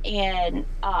and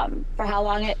for how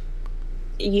long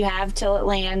you have till it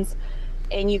lands.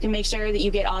 And you can make sure that you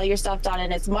get all your stuff done.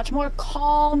 And it's much more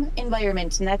calm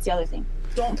environment. And that's the other thing.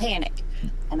 Don't panic.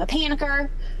 I'm a panicker.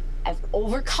 I've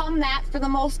overcome that for the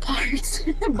most part.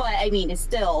 But I mean, it's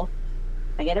still,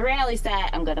 I get a rally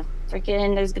set, I'm gonna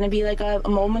there's gonna be like a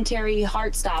momentary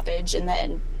heart stoppage, and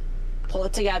then pull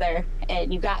it together,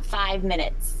 and you've got 5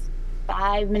 minutes.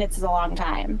 5 minutes is a long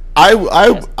time. I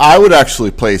would actually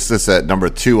place this at number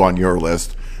 2 on your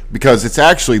list, because it's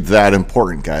actually that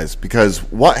important, guys. Because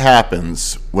what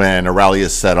happens when a rally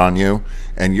is set on you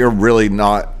and you're really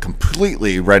not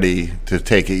completely ready to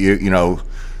take it?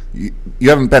 You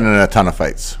haven't been in a ton of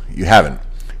fights. You haven't.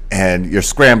 And you're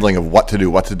scrambling of what to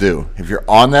do. If you're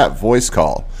on that voice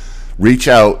call, reach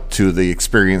out to the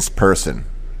experienced person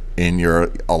in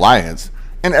your alliance,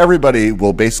 and everybody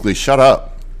will basically shut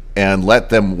up and let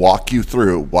them walk you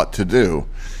through what to do.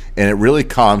 And it really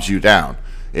calms you down.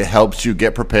 It helps you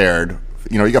get prepared.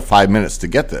 You got 5 minutes to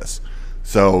get this.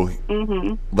 So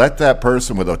let that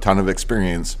person with a ton of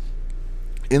experience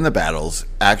in the battles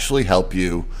actually help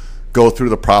you go through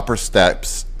the proper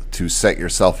steps to set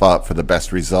yourself up for the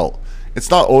best result. It's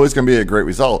not always going to be a great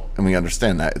result, and we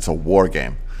understand that. It's a war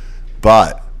game.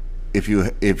 But if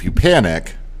you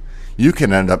panic, you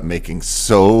can end up making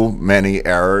so many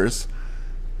errors,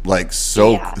 like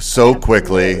so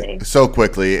quickly,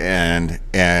 and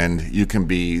you can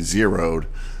be zeroed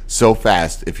so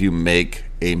fast if you make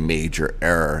a major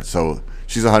error. So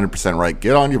she's 100% right.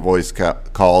 Get on your voice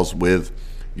calls with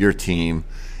your team.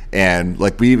 And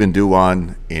like we even do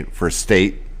for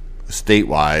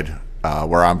statewide,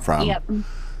 where I'm from, and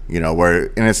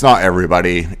it's not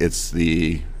everybody. It's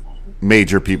the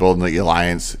major people in the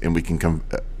alliance, and we can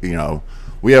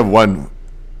we have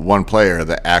one player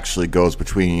that actually goes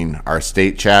between our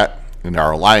state chat and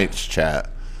our alliance chat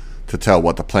to tell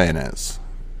what the plan is.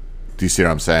 Do you see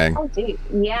what I'm saying? Oh, dude,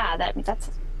 yeah,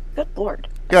 that's good lord.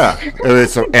 Yeah,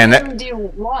 and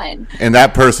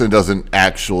that person doesn't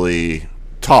actually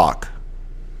talk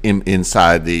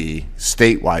inside the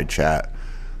statewide chat.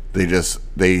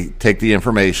 They take the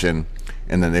information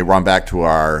and then they run back to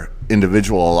our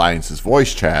individual alliance's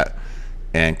voice chat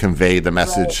and convey the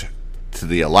message to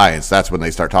the alliance. That's when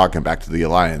they start talking back to the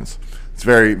alliance. It's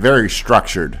very, very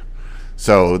structured.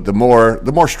 So the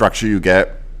more structure you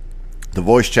get, the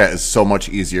voice chat is so much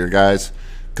easier, guys.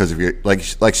 Because if you're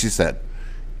like she said,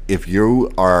 if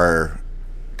you are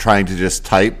trying to just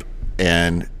type,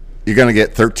 and you're going to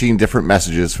get 13 different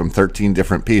messages from 13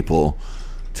 different people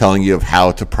telling you of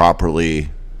how to properly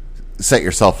set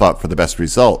yourself up for the best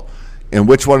result and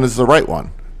which one is the right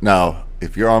one. Now,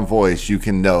 if you're on voice, you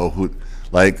can know who,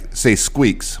 like, say,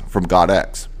 Squeaks from God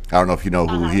X. I don't know if you know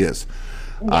who he is.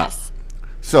 Yes.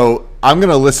 So I'm going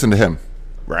to listen to him,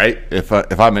 right? If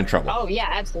I'm in trouble. Oh yeah,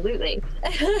 absolutely.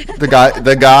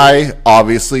 The guy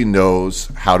obviously knows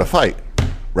how to fight,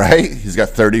 right? He's got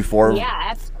 34.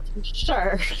 Yeah,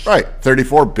 sure. Right,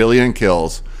 34 billion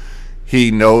kills.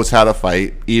 He knows how to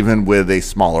fight, even with a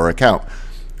smaller account.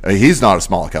 He's not a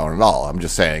small account at all. I'm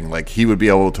just saying, like, he would be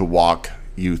able to walk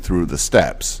you through the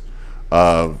steps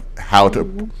of how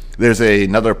to. There's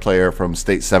another player from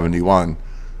State 71,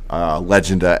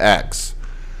 Legenda X.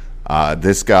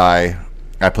 This guy,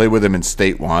 I played with him in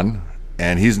State 1,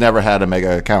 and he's never had a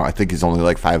mega account. I think he's only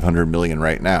like 500 million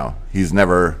right now.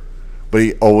 But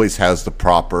he always has the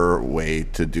proper way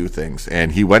to do things.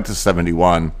 And he went to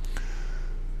 71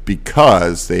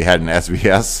 because they had an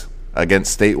SVS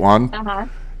against State 1.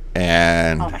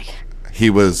 And he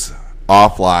was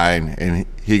offline, and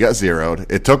he got zeroed.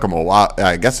 It took him a while.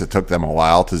 I guess it took them a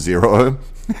while to zero him.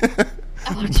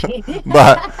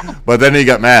 but then he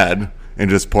got mad and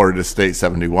just ported to State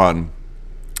 71.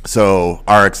 So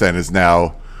RxN is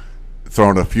now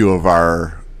throwing a few of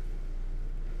our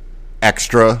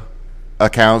extra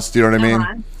accounts. Do you know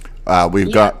what I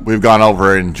mean? We've gone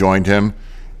over and joined him,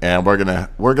 and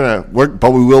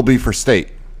but we will be for State.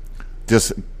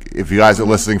 Just if you guys are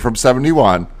listening from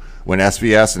 71, when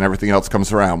SVS and everything else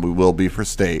comes around, we will be for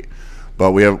State.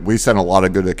 But we sent a lot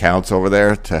of good accounts over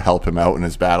there to help him out in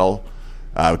his battle,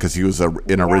 because he was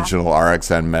an original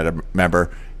RxN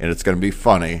member, and it's going to be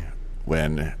funny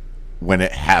when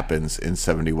it happens in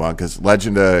 71, because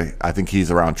Legenda, I think he's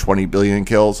around 20 billion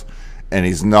kills, and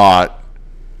he's not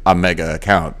a mega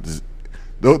account.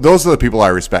 Those are the people I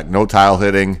respect. No tile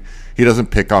hitting. He doesn't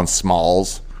pick on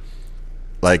smalls.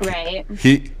 Like,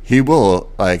 he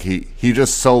will, like, he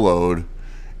just soloed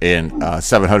in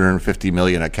 750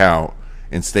 million account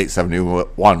in State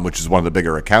 71, which is one of the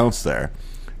bigger accounts there,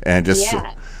 and just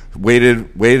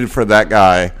waited for that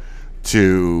guy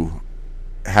to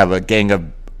have a gang of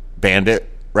bandit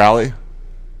rally.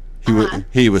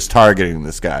 He was targeting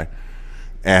this guy,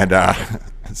 and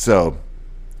so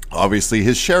obviously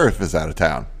his sheriff is out of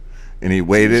town, and he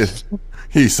waited.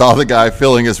 He saw the guy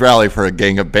filling his rally for a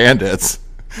gang of bandits,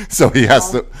 so he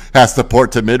has to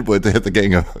port to Midwood to hit the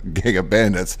gang of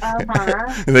bandits, and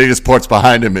then he just ports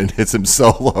behind him and hits him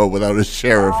solo without his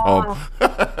sheriff home.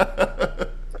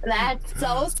 That's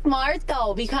so smart,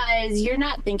 though, because you're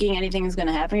not thinking anything is going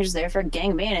to happen. You're just there for a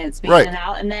gang of bandits being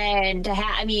out, and then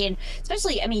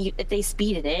especially if they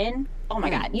speed it in. Oh my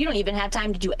God, you don't even have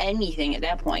time to do anything at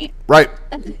that point. Right.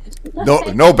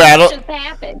 No battle.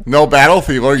 No battle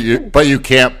fever. But you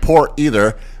can't port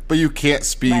either. But you can't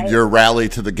speed your rally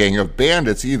to the gang of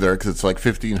bandits either, because it's like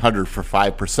 1,500 for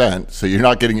 5%. So you're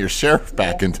not getting your sheriff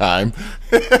back in time.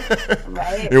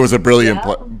 It was a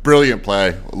brilliant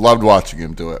play. Loved watching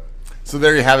him do it. So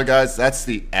there you have it, guys. That's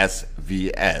the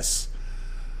SVS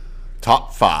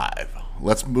top 5.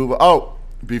 Let's move. Oh,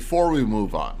 before we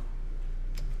move on,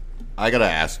 I gotta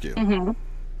ask you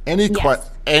any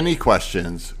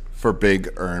questions for Big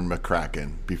Ern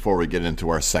McCracken before we get into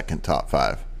our second top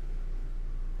 5.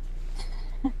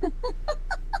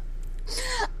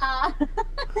 I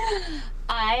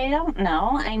don't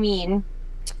know. I mean,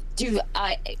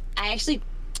 I actually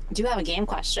do have a game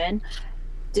question.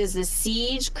 Does the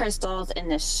siege crystals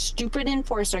and the stupid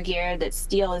enforcer gear that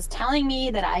Steel is telling me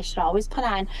that I should always put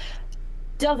on,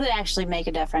 does it actually make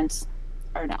a difference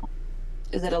or no?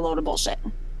 Is it a load of bullshit?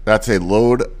 That's a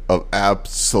load of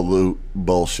absolute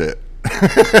bullshit.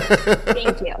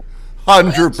 Thank you.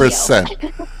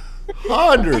 100%.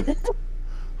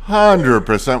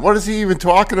 100%. What is he even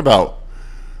talking about?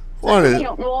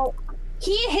 Well,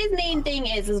 his main thing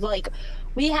is like,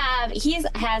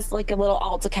 Has like a little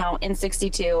alt account in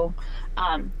 62,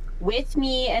 with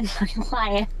me and my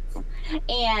client,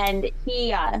 and we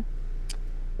have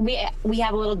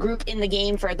a little group in the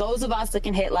game for those of us that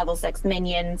can hit level 6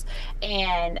 minions,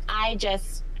 and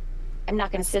I'm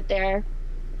not going to sit there,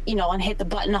 and hit the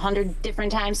button 100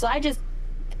 different times. So I just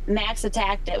max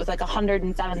attacked it with like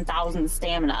 107,000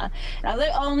 stamina. And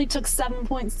I only took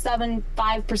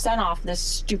 7.75% off this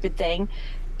stupid thing.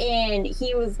 And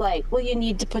he was like, well, you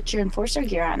need to put your enforcer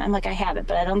gear on. I'm like, I have it,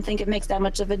 but I don't think it makes that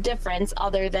much of a difference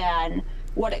other than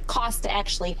what it costs to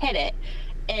actually hit it.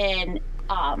 And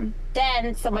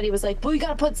then somebody was like, well, you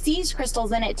got to put siege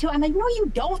crystals in it too. I'm like, no,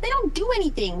 you don't. They don't do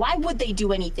anything. Why would they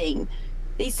do anything?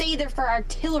 They say they're for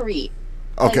artillery.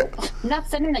 Okay. Like, I'm not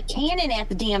sending a cannon at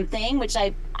the damn thing, which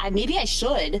I maybe I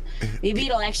should. Maybe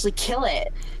it'll actually kill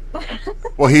it.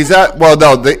 Well,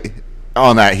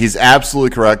 on that, he's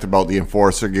absolutely correct about the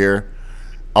enforcer gear.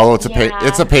 Although it's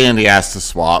a pain in the ass to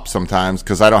swap sometimes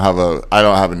because I don't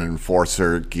have an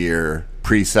enforcer gear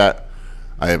preset.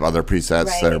 I have other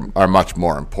presets that are much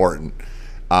more important.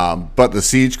 But the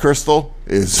siege crystal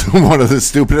is one of the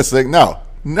stupidest things.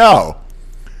 No.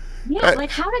 Yeah, like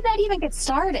how did that even get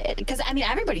started? Because I mean,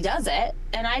 everybody does it,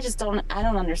 and I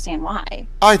don't understand why.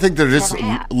 I think they're just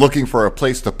looking for a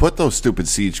place to put those stupid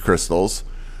siege crystals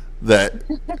that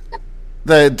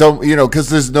don't, because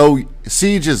there's no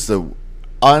siege is the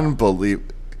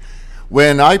unbelievable.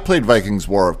 When I played Vikings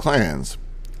War of Clans,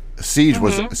 siege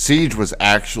was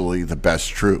actually the best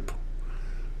troop.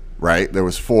 Right? There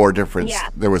was four different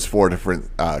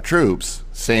troops,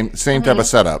 same type of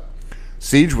setup.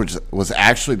 Siege was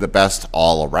actually the best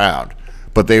all around,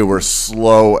 but they were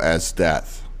slow as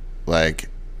death, like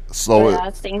slow.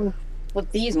 Yeah, same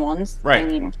with these ones, right? I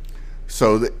mean,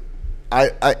 so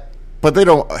but they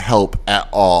don't help at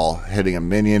all hitting a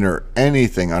minion or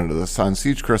anything under the sun.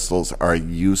 Siege crystals are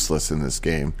useless in this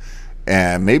game,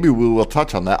 and maybe we will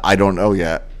touch on that. I don't know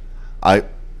yet.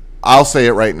 I'll say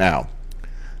it right now,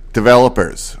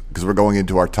 developers, because we're going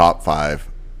into our top 5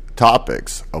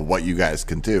 topics of what you guys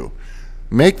can do.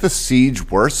 Make the siege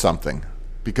worth something,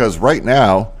 because right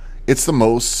now it's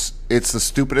the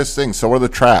stupidest thing. So are the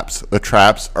traps. The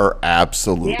traps are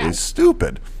absolutely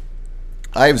stupid.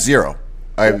 I have 0.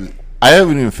 I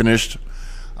haven't even finished.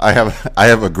 I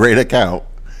have a great account,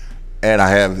 and I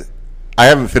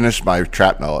haven't finished my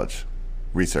trap knowledge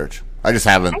research. I just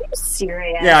haven't. Are you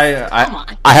serious? Yeah, Come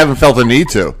on. I haven't felt a need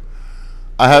to.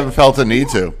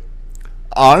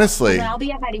 Honestly, I'll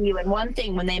be ahead of you in one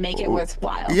thing when they make it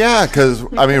worthwhile. Yeah, because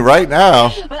I mean, right now.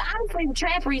 But honestly, the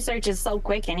trap research is so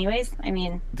quick, anyways. I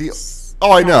mean,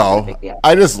 I know.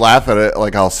 I just laugh at it.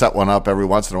 Like I'll set one up every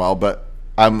once in a while, but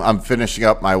I'm finishing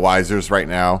up my Wisers right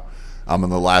now. I'm on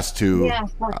the last 2. Yeah,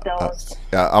 fuck those.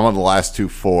 I'm on the last 2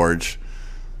 Forge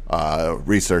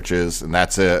researches, and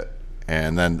that's it.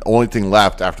 And then the only thing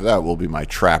left after that will be my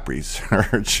trap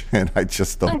research, and I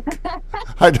just don't.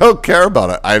 I don't care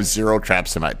about it. I have 0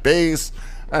 traps in my base.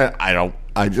 I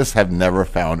just have never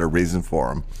found a reason for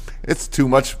them. It's too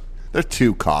much. They're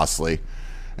too costly,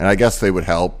 and I guess they would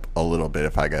help a little bit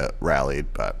if I got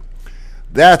rallied. But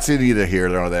that's it, either here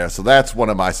nor there. So that's one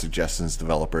of my suggestions,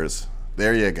 developers.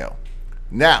 There you go.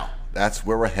 Now that's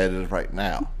where we're headed right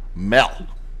now. Mel,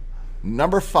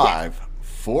 number 5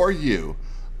 for you.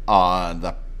 On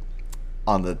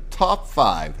the top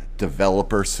 5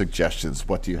 developer suggestions,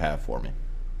 what do you have for me?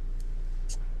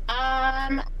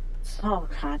 Oh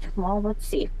god. Well, let's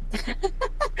see.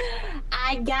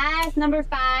 I guess number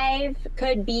 5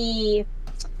 could be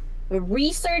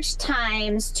research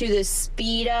times to the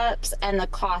speed ups and the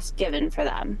cost given for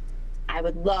them. I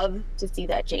would love to see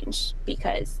that change,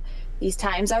 because these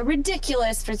times are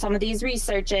ridiculous for some of these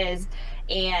researches,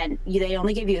 and they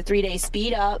only give you a 3-day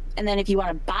speed up, and then if you want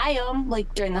to buy them,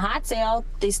 like during the hot sale,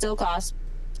 they still cost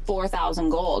 4,000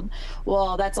 gold.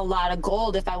 Well, that's a lot of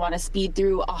gold if I want to speed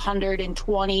through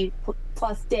 120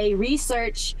 plus day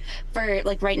research for,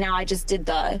 like, right now I just did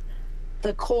the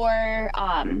core,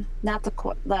 not the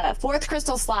core, the 4th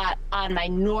crystal slot on my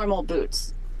normal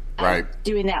boots. Right.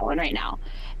 Doing that one right now.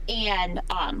 And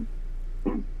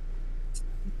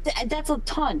that's a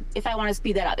ton if I want to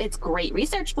speed that up. It's great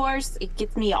research force. It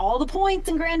gets me all the points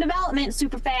in grand development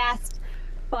super fast,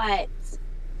 but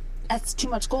that's too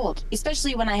much gold,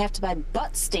 especially when I have to buy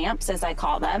butt stamps, as I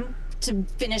call them, to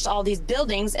finish all these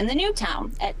buildings in the new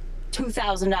town at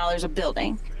 $2,000 a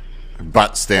building.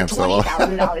 Butt stamps.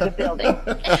 $20,000 a building.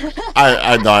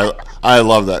 I know. I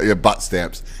love that. Yeah, butt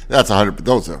stamps. That's 100.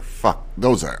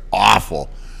 Those are awful.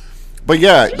 But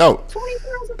yeah, no.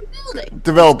 20,000 a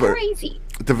building. Crazy.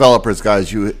 Developers,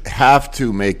 guys, you have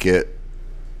to make it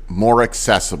more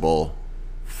accessible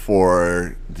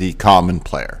for the common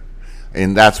player.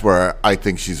 And that's where I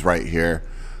think she's right here.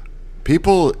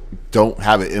 People don't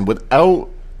have it. And without,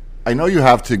 I know you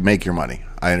have to make your money.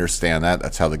 I understand that.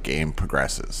 That's how the game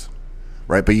progresses.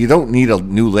 Right? But you don't need a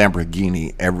new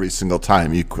Lamborghini every single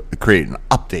time you create an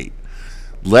update.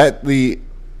 Let the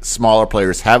smaller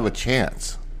players have a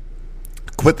chance.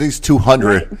 Quit these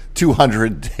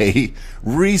 200-day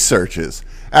researches.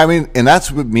 I mean, and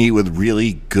that's with me with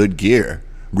really good gear,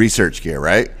 research gear,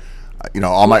 right? You know,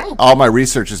 all my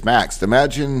research is maxed.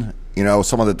 Imagine, you know,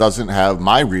 someone that doesn't have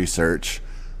my research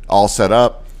all set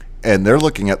up, and they're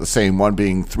looking at the same one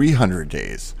being 300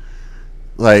 days.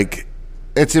 Like,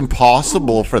 it's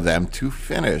impossible for them to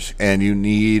finish, and you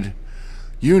need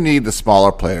the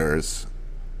smaller players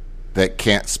that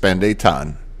can't spend a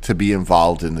ton to be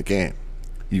involved in the game.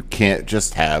 You can't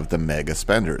just have the mega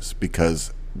spenders,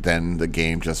 because then the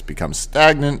game just becomes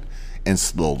stagnant and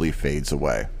slowly fades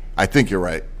away. I think you're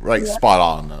right. Right, yep. Spot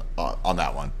on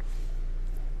that one.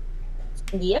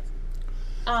 Yep.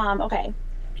 Okay.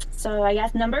 So I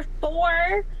guess number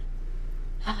 4.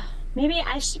 Maybe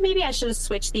I should have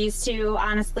switched these two,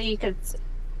 honestly, because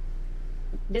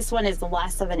this one is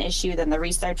less of an issue than the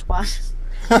research one.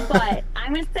 But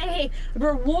I'm going to say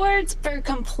rewards for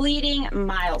completing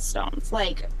milestones.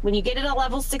 Like, when you get at a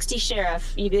level 60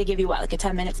 sheriff, they give you, what, like a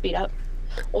 10-minute speed up?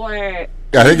 Or...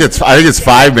 Yeah, I think it's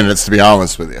 5 minutes, to be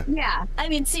honest with you. Yeah. I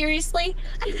mean, seriously?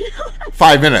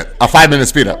 5 minute. A 5-minute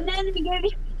speed up.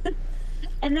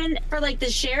 And then for, like, the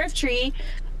sheriff tree,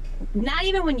 not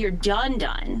even when you're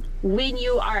done, when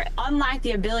you are unlock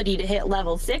the ability to hit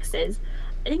level 6s,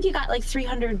 I think you got, like,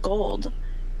 300 gold.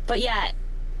 But yeah...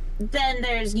 Then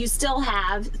you still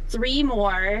have 3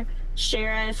 more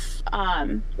sheriff,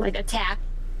 like attack,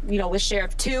 you know, with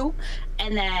sheriff 2,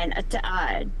 and then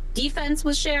defense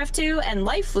with sheriff 2, and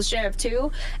life with sheriff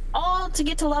 2, all to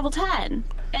get to level 10.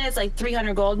 And it's like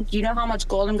 300 gold. Do you know how much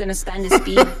gold I'm going to spend to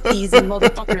speed these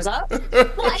motherfuckers up?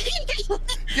 Like,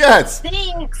 yes.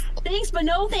 Thanks, but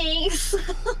no thanks.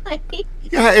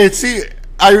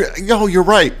 You're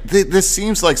right. This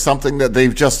seems like something that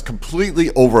they've just completely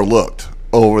overlooked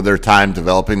over their time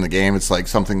developing the game. It's like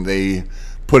something they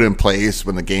put in place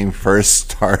when the game first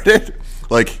started.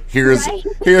 Like, here's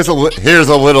a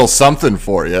little something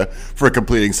for you for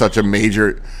completing such a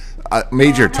major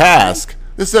task.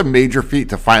 This is a major feat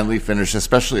to finally finish,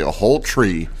 especially a whole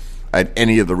tree at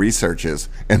any of the researches,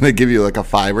 and they give you like a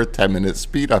 5 or 10 minute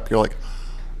speed up. You're like,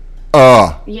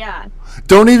 yeah.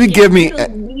 Don't even give me. I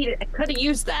could have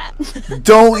used that.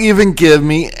 Don't even give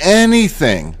me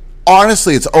anything.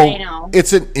 Honestly, it's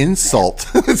an insult.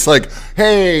 It's like,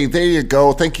 hey, there you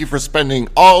go. Thank you for spending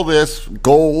all this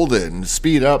gold and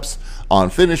speed ups on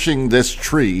finishing this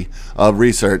tree of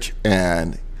research,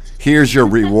 and here's your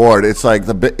reward. It's like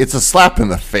it's a slap in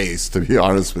the face, to be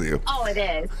honest with you. Oh, it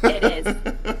is. It is.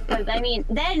 Because I mean,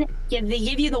 then they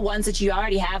give you the ones that you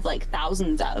already have like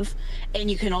thousands of, and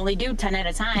you can only do 10 at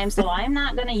a time. So I'm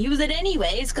not gonna use it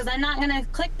anyways, because I'm not gonna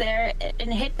click there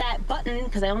and hit that button,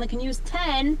 because I only can use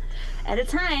 10 at a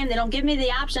time. They don't give me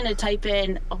the option to type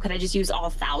in, oh, could I just use all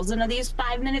 1,000 of these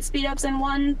 5-minute speed ups in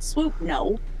one swoop?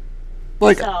 No.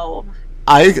 Like, so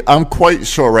I'm quite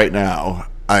sure right now.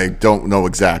 I don't know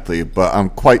exactly, but I'm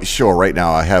quite sure right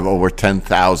now I have over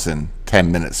 10,000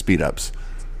 10-minute speed ups.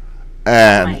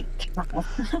 And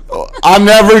I'm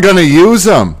never going to use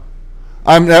them.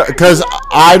 Because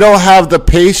I don't have the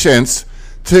patience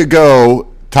to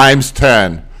go times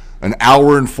 10, an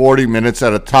hour and 40 minutes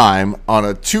at a time on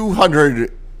a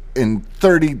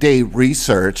 230-day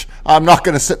research. I'm not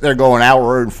going to sit there going an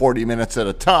hour and 40 minutes at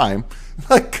a time.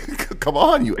 Like, come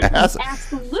on, you ass.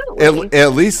 Absolutely.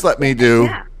 At least let me do.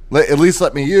 Yeah. At least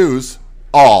let me use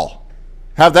all.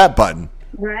 Have that button.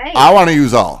 Right. I want to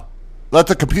use all. Let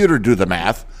the computer do the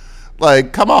math.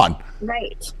 Like, come on.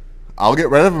 Right. I'll get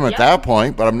rid of them at that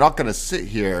point, but I'm not going to sit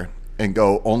here and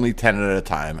go only 10 at a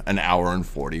time, an hour and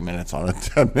 40 minutes on a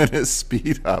 10-minute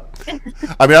speed up.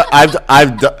 I mean,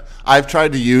 I've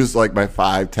tried to use like my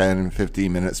 5, 10, and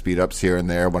 15-minute speed ups here and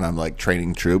there when I'm like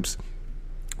training troops.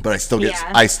 But I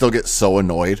still get so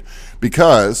annoyed,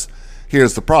 because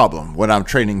here's the problem: when I'm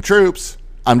training troops,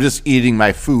 I'm just eating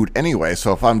my food anyway.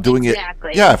 So if I'm doing it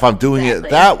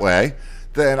that way,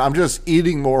 then I'm just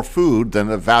eating more food than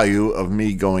the value of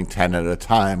me going 10 at a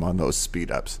time on those speed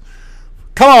ups.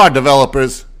 Come on,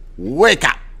 developers, wake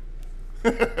up!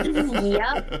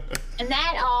 Yep, and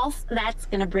that's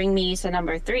gonna bring me to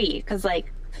number 3, because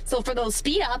so for those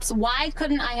speed ups, why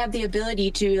couldn't I have the ability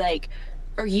to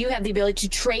or you have the ability to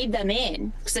trade them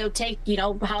in? So take,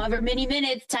 however many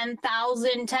minutes,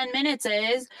 10,000, 10 minutes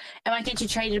is, and why can't you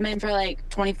trade them in for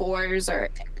 24s or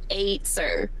 8s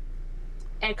or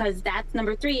because that's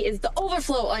number 3 is the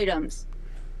overflow items.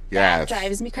 Yes. That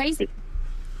drives me crazy.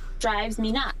 Drives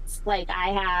me nuts. Like I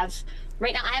have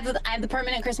right now, I have the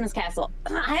permanent Christmas castle.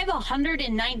 I have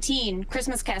 119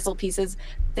 Christmas castle pieces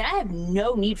that I have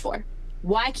no need for.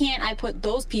 Why can't I put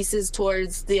those pieces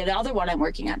towards the other one I'm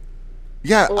working on?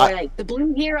 Yeah. Or like the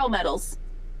blue hero medals,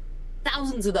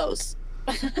 thousands of those.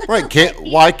 Right.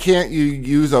 Why can't you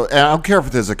use and I don't care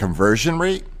if there's a conversion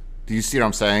rate. Do you see what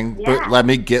I'm saying? Yeah. But let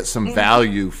me get some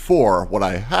value for what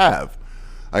I have.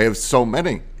 I have so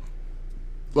many.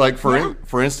 Like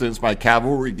for instance, my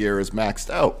cavalry gear is maxed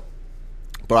out,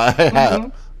 but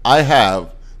I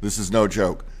have this is no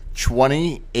joke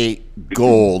 28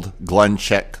 gold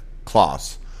Glencheck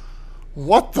cloths.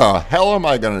 What the hell am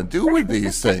I gonna do with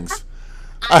these things?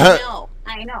 I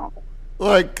know.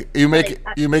 Like you make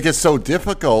it so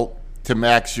difficult to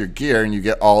max your gear, and you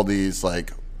get all these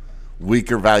like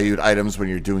weaker valued items when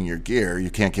you're doing your gear. You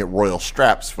can't get royal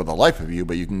straps for the life of you,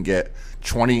 but you can get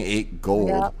 28 gold.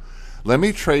 Yep. Let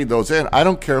me trade those in. I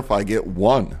don't care if I get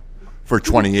one for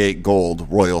 28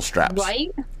 gold royal straps.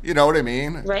 Right? You know what I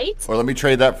mean? Right? Or let me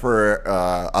trade that for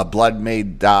a blood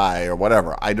made die or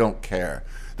whatever. I don't care.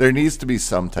 There needs to be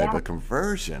some type of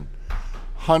conversion.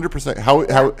 100%.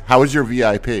 How is your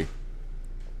VIP?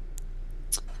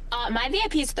 My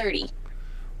VIP is 30.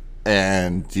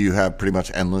 And do you have pretty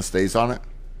much endless days on it?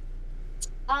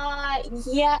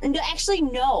 Yeah. No, actually,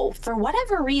 no. For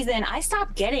whatever reason, I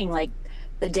stopped getting like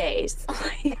the days.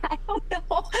 I don't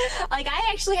know. Like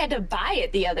I actually had to buy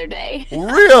it the other day.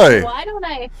 Really? Why don't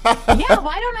I? Yeah.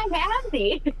 Why don't I have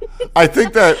these? I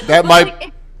think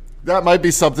that might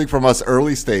be something from us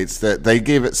early states that they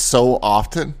gave it so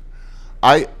often.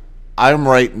 I'm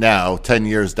right now 10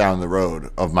 years down the road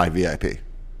of my VIP.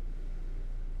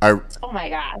 Oh my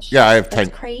gosh. Yeah, I have That's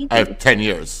 10. Crazy. I have 10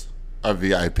 years of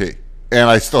VIP, and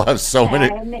I still have so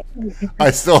many.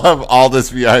 I still have all this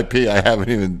VIP. I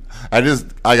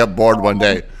got bored one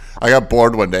day.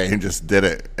 And just did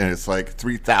it, and it's like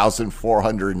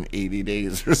 3,480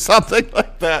 days or something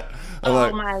like that.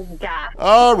 My god.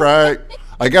 All right,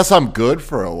 I guess I'm good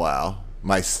for a while.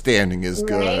 My standing is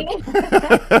good.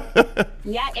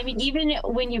 Yeah, I mean, even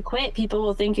when you quit, people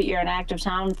will think that you're an active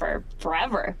town for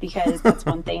forever because that's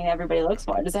one thing everybody looks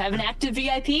for. Does it have an active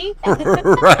VIP?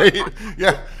 Right.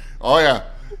 Yeah. Oh, yeah.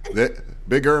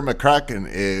 Big Ern McCracken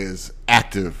is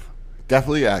active.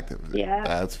 Definitely active. Yeah.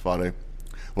 That's funny.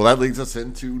 Well, that leads us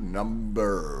into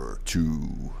number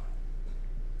 2.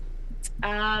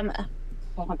 Oh,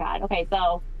 my God. Okay,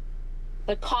 so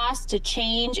the cost to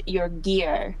change your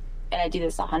gear. And I do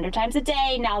this 100 times a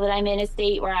day now that I'm in a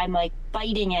state where I'm like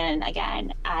fighting in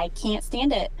again. I can't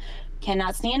stand it.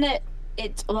 Cannot stand it.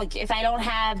 It's like if I don't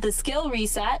have the skill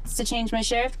resets to change my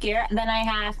sheriff gear, then I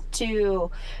have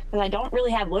to, because I don't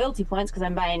really have loyalty points because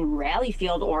I'm buying rally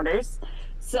field orders.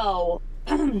 So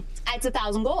it's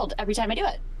 1,000 gold every time I do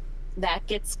it. That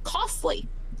gets costly,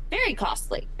 very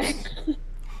costly.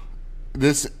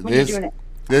 This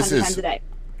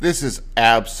is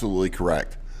absolutely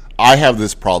correct. I have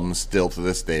this problem still to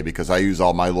this day because I use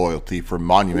all my loyalty for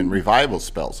monument revival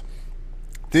spells.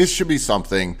 This should be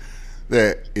something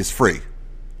that is free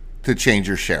to change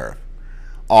your sheriff.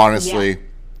 Honestly,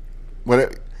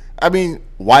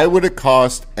 why would it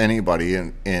cost anybody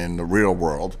in the real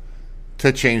world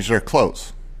to change their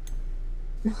clothes?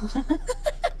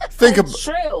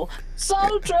 True.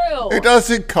 So true. It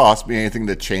doesn't cost me anything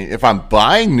to change. If I'm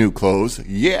buying new clothes,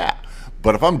 yeah.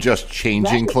 But if I'm just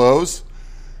changing clothes,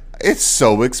 it's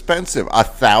so expensive.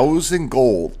 1,000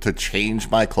 gold to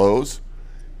change my clothes?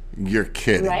 You're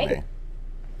kidding me.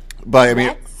 But I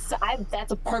mean,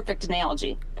 that's a perfect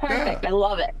analogy. Perfect. Yeah. I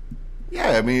love it.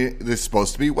 Yeah, I mean, this is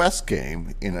supposed to be West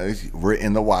game. You know, we're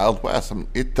in the Wild West.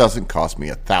 It doesn't cost me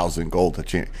 1,000 gold to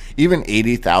change. Even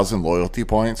 80,000 loyalty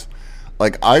points.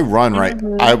 Like I run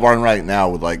right now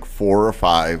with like 4 or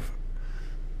 5.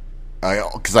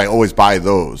 Because I always buy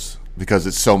those because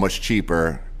it's so much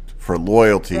cheaper for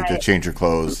loyalty to change your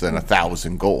clothes than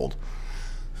 1,000 gold.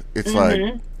 It's like,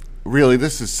 really,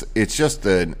 it's just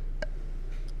an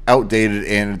outdated,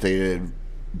 annotated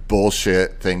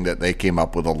bullshit thing that they came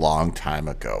up with a long time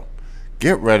ago.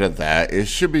 Get rid of that. It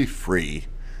should be free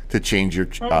to change your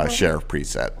sheriff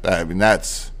preset. I mean,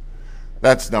 that's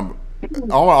number.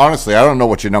 Honestly, I don't know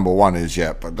what your number 1 is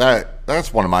yet, but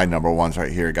that's one of my number 1s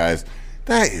right here, guys.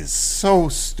 That is so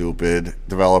stupid,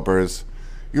 developers.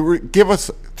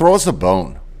 Throw us a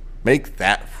bone. Make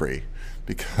that free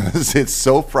because it's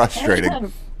so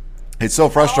frustrating. It's so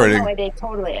frustrating. Oh, no, it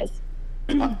totally is.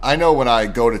 I know when I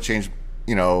go to change,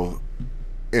 I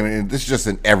mean, this is just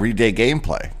an everyday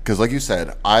gameplay because, like you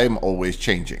said, I'm always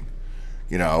changing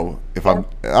You know, if I'm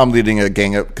leading a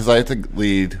gang up, because I have to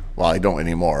lead. Well, I don't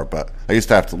anymore, but I used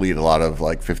to have to lead a lot of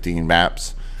like 15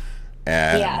 maps,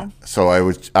 and so I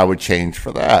would change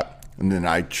for that, and then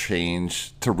I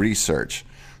change to research.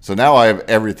 So now I have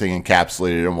everything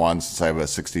encapsulated in one. Since I have a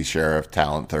 60 sheriff,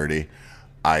 talent 30,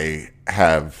 I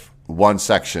have one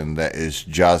section that is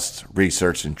just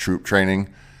research and troop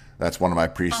training. That's one of my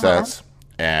presets,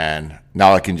 and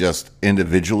now I can just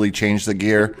individually change the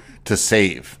gear to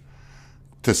save.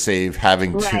 To save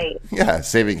having to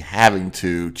saving having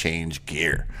to change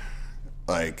gear,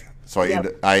 like so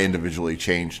I individually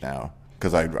change now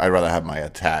because I'd rather have my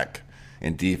attack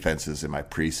and defenses in my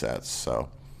presets. So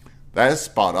that is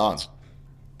spot on.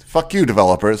 Fuck you,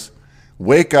 developers.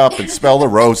 Wake up and smell the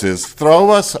roses.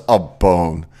 Throw us a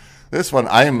bone. This one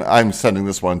I'm sending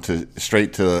this one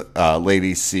straight to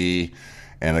Lady C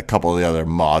and a couple of the other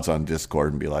mods on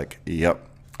Discord and be like, yep,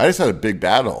 I just had a big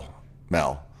battle,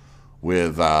 Mel.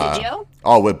 With Did you?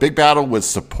 With big battle with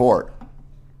support.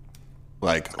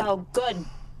 Like oh, good.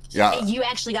 Yeah. You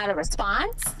actually got a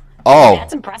response? Oh.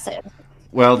 That's impressive.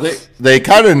 Well, they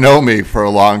kind of know me for a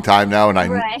long time now, and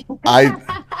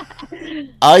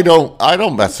I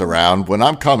don't mess around. When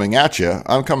I'm coming at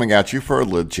you for a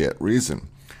legit reason.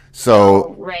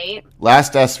 So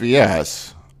last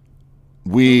SVS,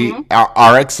 our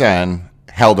RXN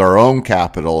held our own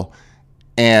capital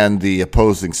and the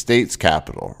opposing state's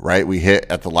capital, right? We hit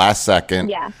at the last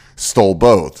second, stole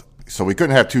both. So we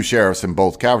couldn't have two sheriffs in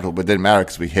both capital, but it didn't matter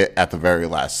because we hit at the very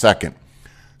last second.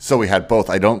 So we had both.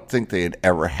 I don't think they had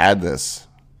ever had this,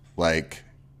 like,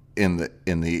 in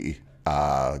the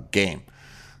game.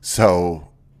 So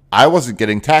I wasn't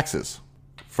getting taxes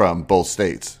from both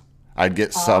states. I'd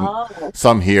get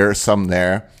some here, some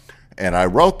there. And I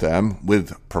wrote them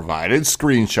with provided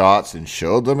screenshots and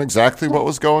showed them exactly what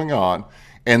was going on.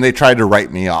 And they tried to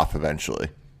write me off eventually.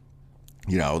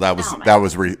 You know, that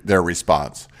was their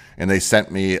response. And they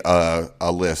sent me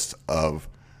a list of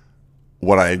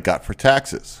what I had got for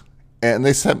taxes. And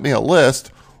they sent me a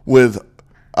list with,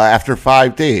 after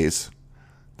 5 days,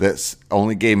 that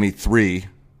only gave me 3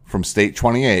 from State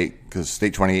 28, because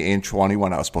State 28 and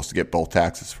 21 I was supposed to get both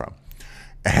taxes from.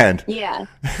 And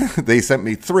they sent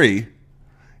me 3,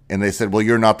 and they said, well,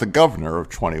 you're not the governor of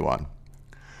 21.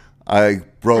 I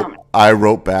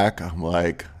wrote back, I'm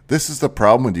like, this is the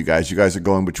problem with you guys. You guys are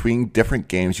going between different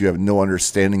games. You have no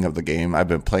understanding of the game. I've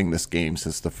been playing this game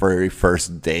since the very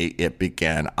first day it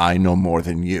began. I know more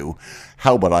than you.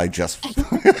 How about I just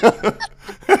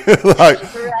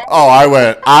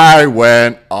I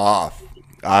went off.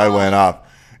 I went off.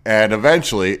 And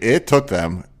eventually it took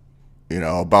them,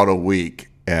 about a week.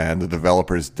 And the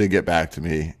developers did get back to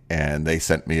me, and they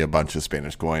sent me a bunch of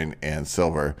Spanish coin and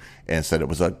silver and said it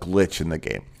was a glitch in the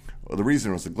game. Well, the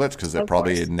reason it was a glitch because it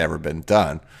probably had never been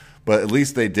done. But at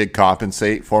least they did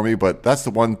compensate for me. But that's the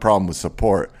one problem with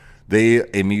support. They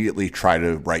immediately try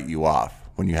to write you off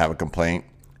when you have a complaint,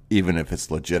 even if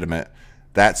it's legitimate.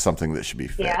 That's something that should be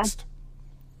fixed.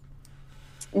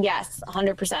 Yes,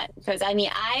 100%. Because,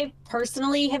 I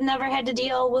personally have never had to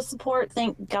deal with support,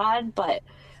 thank God, but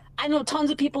I know tons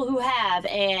of people who have,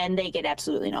 and they get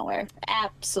absolutely nowhere.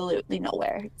 Absolutely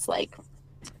nowhere. It's like,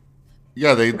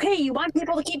 okay, you want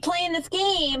people to keep playing this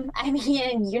game.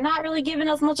 You're not really giving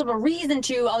us much of a reason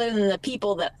to, other than the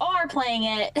people that are playing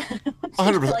it.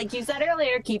 Like you said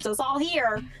earlier, keeps us all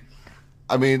here.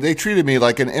 They treated me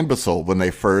like an imbecile when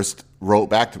they first wrote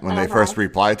back when they first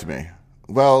replied to me.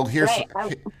 Well,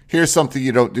 here's something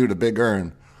you don't do to Big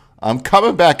Earn. I'm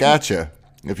coming back at you.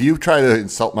 If you try to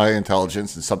insult my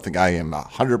intelligence and something I am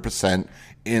 100%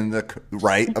 in the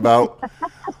right about,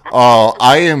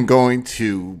 I am going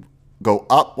to go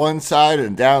up one side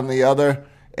and down the other,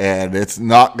 and it's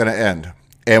not going to end.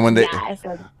 And when I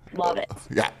love it.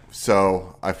 Yeah,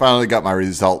 so I finally got my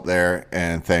result there,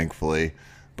 and thankfully,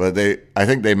 but I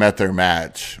think they met their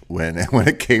match when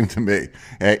it came to me.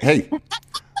 Hey,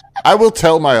 I will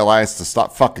tell my alliance to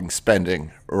stop fucking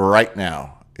spending right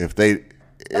now if they.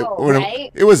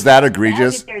 It was that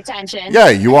egregious. Your attention. Yeah,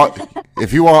 if you want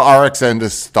RXN to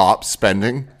stop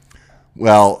spending,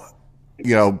 well,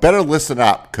 better listen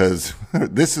up because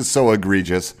this is so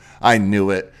egregious. I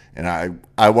knew it, and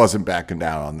I wasn't backing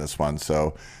down on this one.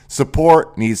 So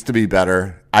support needs to be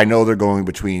better. I know they're going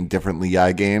between different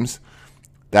Lei games.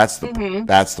 That's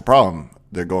the problem.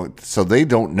 So they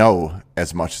don't know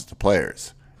as much as the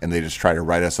players, and they just try to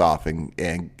write us off and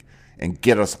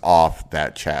get us off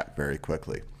that chat very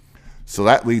quickly. So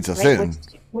that leads us in.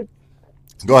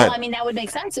 Go ahead. Well, that would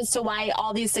make sense as to why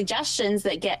all these suggestions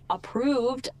that get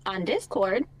approved on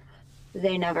Discord,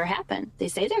 they never happen. They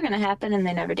say they're going to happen, and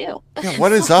they never do. Yeah,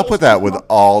 what is up with that with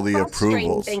all the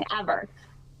approvals? Thing ever.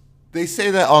 They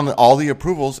say that on all the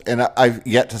approvals, and I've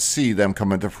yet to see them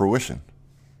come into fruition.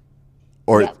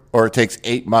 Or it takes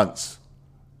 8 months,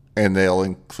 and they'll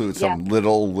include some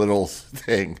little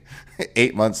thing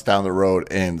 8 months down the road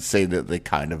and say that they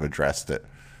kind of addressed it.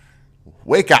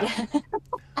 Wake up.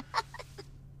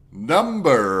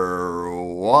 Number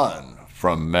 1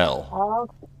 from Mel.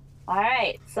 All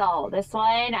right. So this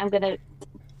one, I'm going to,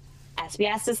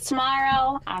 SBS is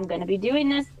tomorrow. I'm going to be doing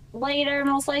this later,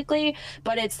 most likely.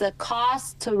 But it's the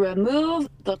cost to remove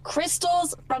the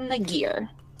crystals from the gear.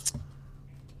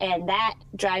 And that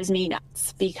drives me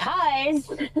nuts because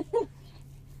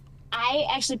I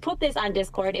actually put this on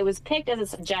Discord. It was picked as a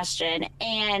suggestion,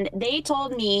 and they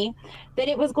told me that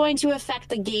it was going to affect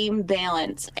the game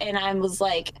balance. And I was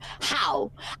like,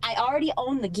 how? I already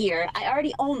own the gear. I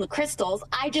already own the crystals.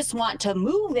 I just want to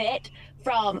move it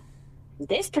from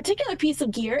this particular piece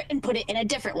of gear and put it in a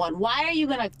different one. Why are you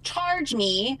going to charge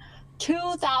me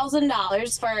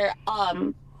 $2,000 for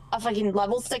a fucking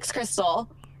level 6 crystal?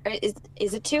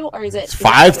 Is it 2 or is it? It's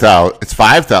 5,000. It's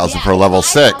 5,000 for a level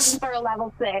 6. For a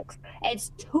level 6,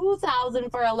 it's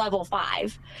 2,000 for a level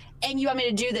 5, and you want me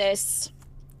to do this,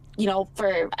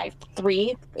 for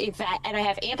 3? And I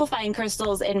have amplifying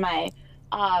crystals in my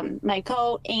my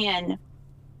coat and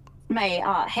my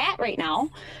hat right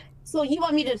now. So you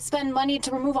want me to spend money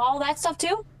to remove all that stuff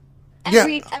too?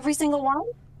 Every single one?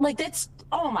 Like that's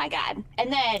oh my god!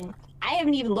 And then I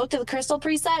haven't even looked at the crystal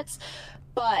presets,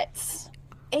 but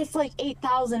it's like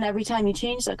 8,000 every time you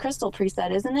change the crystal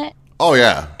preset, isn't it? Oh,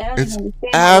 yeah. It's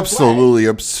absolutely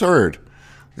absurd.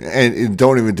 And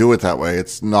don't even do it that way.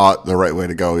 It's not the right way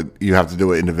to go. You have to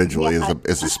do it individually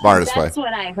is the smartest way. That's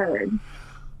what I heard.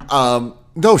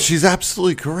 No, she's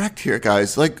absolutely correct here,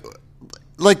 guys. Like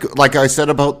I said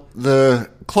about the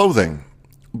clothing.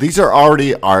 These are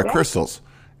already our crystals.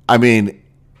 I mean,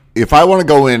 if I want to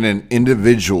go in and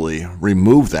individually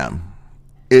remove them,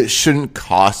 it shouldn't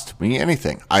cost me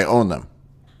anything. I own them.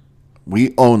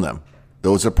 We own them.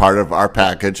 Those are part of our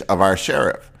package of our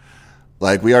sheriff.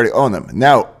 Like, we already own them.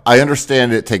 Now, I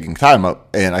understand it taking time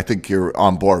up, and I think you're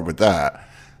on board with that.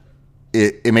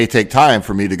 It may take time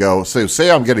for me to go, so say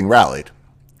I'm getting rallied,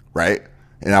 right?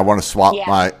 And I want to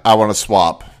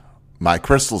swap my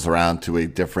crystals around to a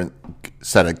different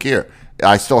set of gear.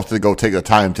 I still have to go take the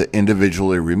time to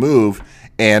individually remove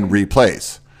and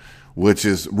replace, which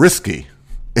is risky.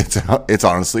 It's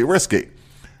honestly risky,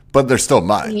 but they're still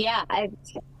mine. Yeah.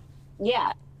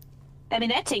 I mean,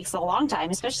 that takes a long time,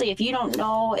 especially if you don't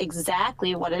know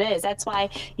exactly what it is. That's why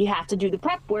you have to do the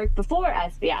prep work before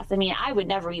SBS. I mean, I would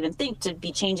never even think to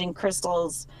be changing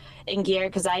crystals in gear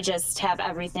because I just have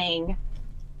everything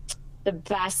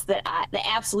the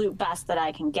absolute best that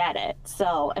I can get it.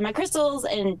 So, and my crystals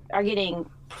are getting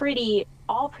pretty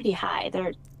high.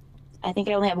 I think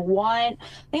I only have one. I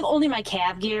think only my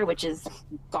cav gear, which is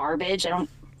garbage. I don't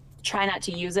try not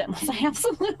to use it unless I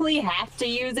absolutely have to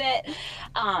use it.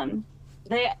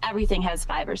 Everything has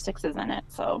 5 or 6s in it.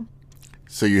 So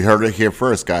you heard it here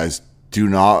first, guys. Do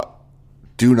not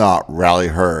rally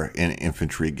her in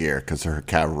infantry gear because her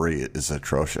cavalry is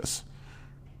atrocious.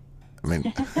 I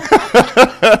mean,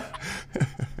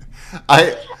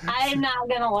 I'm not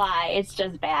gonna lie, it's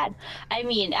just bad. I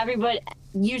mean, everybody.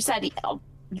 You said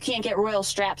you can't get royal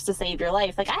straps to save your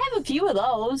life. Like, I have a few of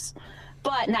those,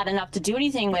 but not enough to do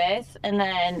anything with. And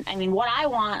then, I mean, what I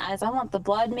want is I want the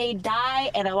blood made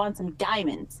dye and I want some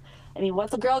diamonds. I mean,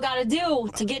 what's a girl got to do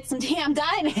to get some damn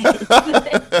diamonds?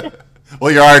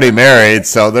 Well, you're already married,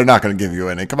 so they're not going to give you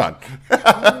any. Come on.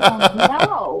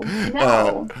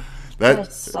 No.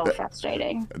 That's so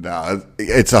frustrating. No,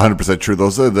 it's 100% true.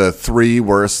 Those are the 3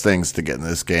 worst things to get in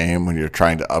this game when you're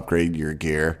trying to upgrade your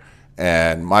gear.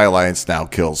 And my alliance now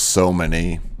kills so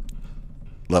many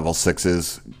level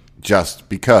 6s just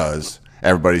because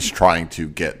everybody's trying to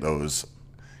get those,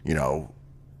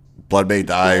 blood may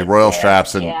dye, royal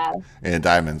straps, and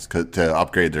diamonds to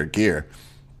upgrade their gear.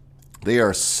 They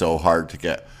are so hard to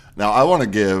get. Now, I want to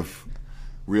give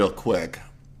real quick,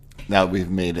 now that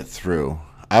we've made it through,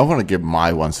 I want to give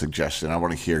my one suggestion. I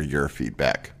want to hear your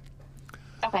feedback.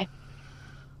 Okay.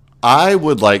 I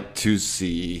would like to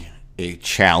see a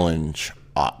challenge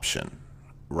option,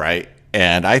 right?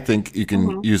 And I think you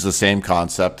can use the same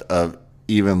concept of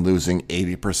even losing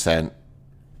 80%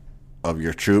 of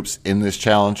your troops in this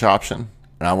challenge option.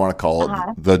 And I want to call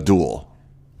it the duel,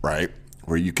 right?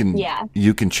 Where you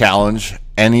can challenge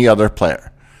any other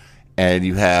player. And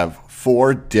you have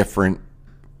 4 different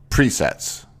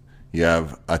presets. You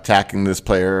have attacking this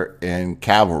player in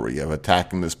cavalry. You have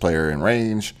attacking this player in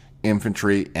range,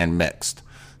 infantry, and mixed.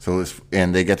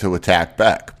 And they get to attack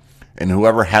back. And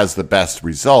whoever has the best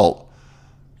result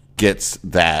gets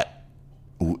that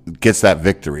gets that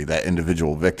victory, that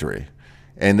individual victory.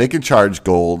 And they can charge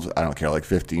gold, I don't care, like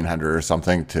 1,500 or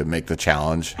something to make the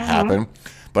challenge happen.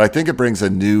 But I think it brings a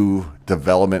new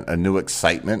development, a new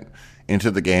excitement into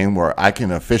the game where I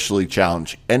can officially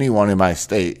challenge anyone in my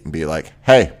state and be like,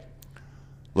 hey,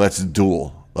 let's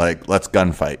duel. Like, let's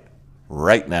gunfight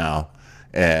right now.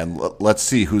 And let's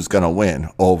see who's going to win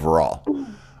overall.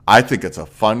 I think it's a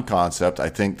fun concept. I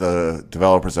think the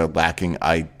developers are lacking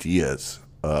ideas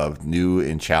of new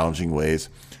and challenging ways,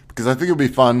 because I think it would be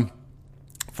fun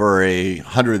for a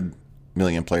 100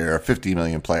 million player, a 50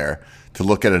 million player, to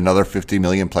look at another 50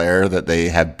 million player that they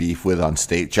have beef with on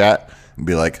state chat and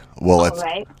be like, well,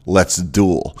 let's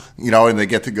duel, and they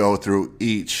get to go through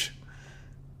each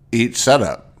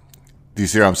setup. Do you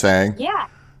see what I'm saying? Yeah.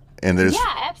 And there's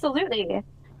absolutely.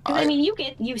 Because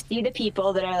you see the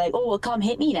people that are like, oh, well, come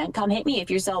hit me then. Come hit me if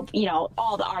you're so,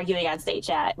 all the arguing on state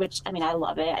chat, which, I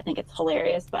love it. I think it's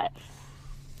hilarious, but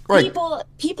right.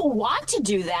 people want to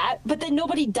do that, but then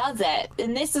nobody does it.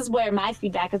 And this is where my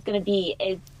feedback is going to be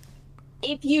is,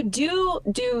 if you do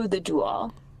the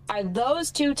duel, are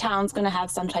those two towns going to have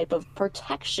some type of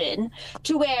protection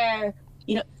to where,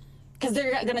 because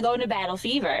they're going to go into battle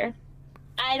fever.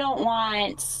 I don't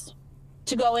want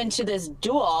to go into this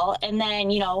duel and then,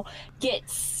 get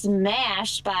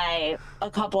smashed by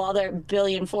a couple other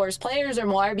billion force players or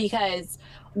more because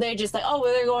they're just like, oh,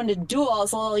 well, they're going to duel.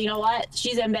 So, you know what?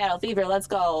 She's in battle fever. Let's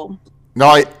go.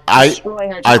 No, destroy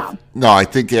her town. I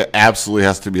think it absolutely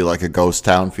has to be like a ghost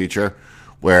town feature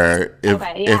where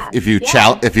if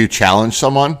you challenge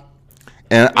someone,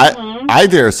 and I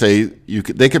dare say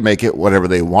they could make it whatever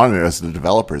they wanted as the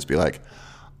developers. Be like,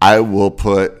 I will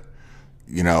put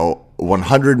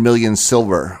 100 million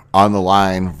silver on the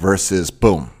line versus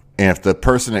boom, and if the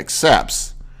person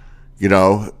accepts,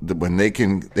 when they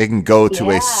can go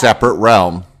to a separate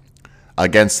realm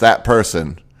against that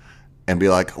person and be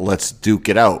like, let's duke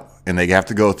it out, and they have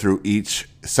to go through each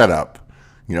setup.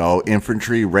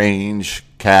 Infantry, range,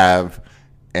 cav,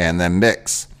 and then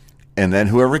mix. And then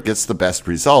whoever gets the best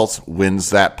results wins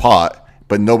that pot,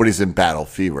 but nobody's in battle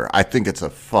fever. I think it's a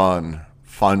fun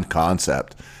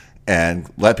concept.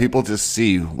 And let people just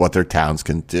see what their towns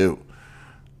can do.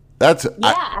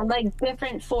 I like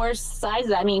different force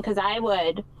sizes. Because I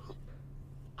would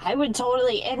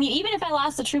totally, even if I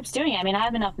lost the troops doing it, I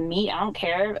have enough meat. I don't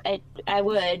care.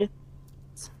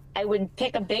 I would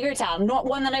pick a bigger town, not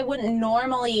one that I wouldn't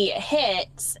normally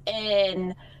hit,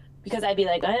 and because I'd be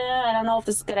like, I don't know if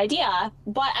this is a good idea,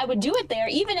 but I would do it there,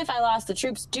 even if I lost the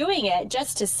troops doing it,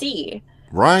 just to see.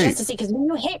 Right. Just to see, because when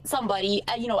you hit somebody,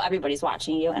 everybody's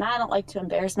watching you, and I don't like to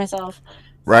embarrass myself.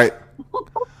 Right.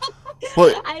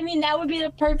 Well, that would be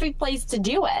the perfect place to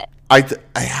do it. I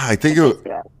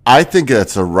think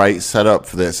that's a right setup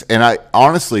for this, and I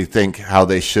honestly think how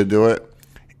they should do it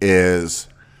is,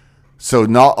 so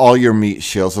not all your meat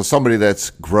shields. So somebody that's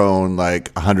grown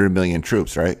like 100 million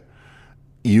troops, right?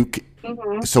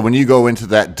 So when you go into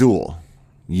that duel,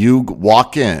 you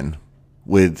walk in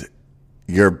with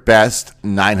your best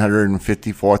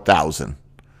 954,000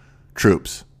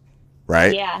 troops,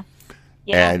 right? Yeah.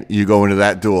 And you go into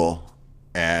that duel,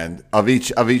 and of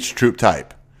each troop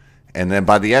type, and then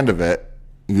by the end of it,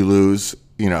 you lose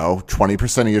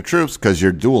 20% of your troops because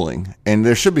you're dueling, and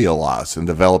there should be a loss, and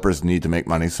developers need to make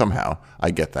money somehow.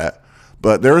 I get that,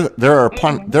 but there are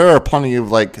plenty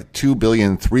of like 2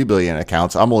 billion, 3 billion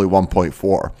accounts. I'm only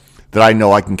 1.4 that I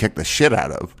know I can kick the shit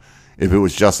out of if it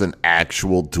was just an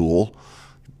actual duel.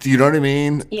 Do you know what I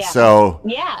mean? Yeah. So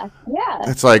yeah.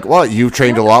 It's like, well, you've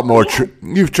trained a lot more.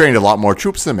 You've trained a lot more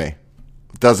troops than me.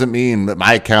 Doesn't mean that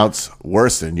my account's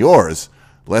worse than yours.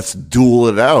 Let's duel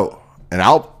it out, and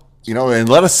and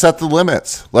let us set the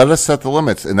limits.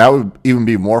 And that would even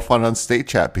be more fun on state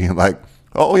chat, being like,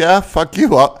 oh yeah, fuck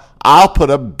you. I'll put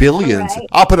a billions. Right.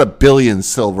 I'll put a billion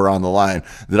silver on the line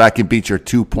that I can beat your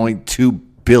 2.2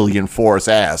 billion force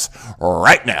ass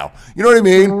right now. You know what I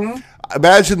mean? Mm-hmm.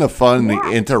 Imagine the fun, the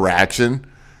interaction.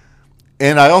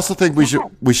 And I also think we should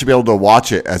be able to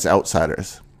watch it as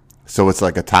outsiders. So it's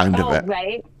like a timed event.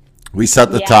 Right. We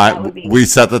set the time. We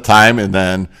set the time, and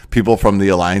then people from the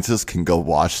alliances can go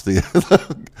watch the.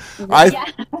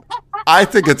 I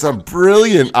think it's a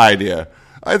brilliant idea.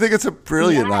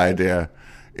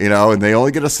 And they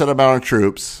only get a set amount of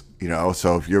troops.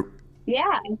 So if you're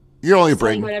only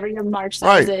bring whatever your march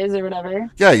size is or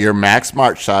whatever. Yeah, your max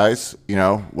march size.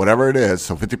 Whatever it is.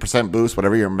 So 50% boost,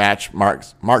 whatever your march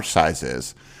size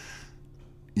is.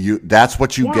 That's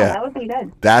what you get. That would be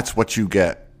good. That's what you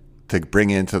get to bring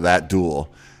into that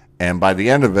duel, and by the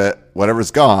end of it, whatever's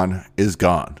gone is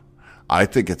gone. I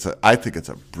think it's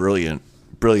a brilliant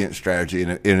brilliant strategy,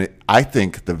 I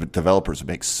think the developers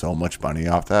make so much money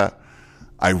off that.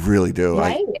 I really do.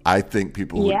 Right. I think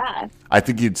people would, Yeah. I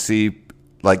think you'd see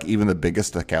like even the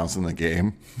biggest accounts in the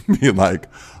game being like,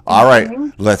 all right,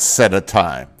 let's set a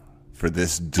time for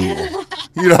this duel.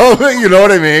 you know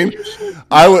what I mean?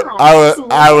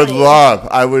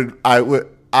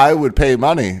 I would pay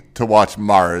money to watch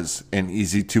Mars and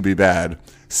Easy to Be Bad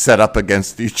set up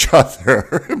against each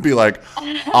other and be like,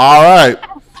 all right,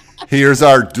 here's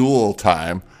our duel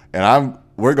time, and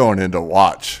we're going in to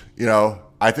watch.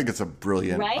 I think it's a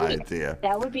brilliant idea.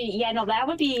 That would be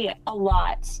a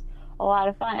lot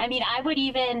of fun. I mean, I would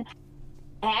even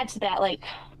add to that, like,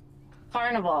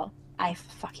 Carnival. I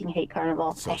fucking hate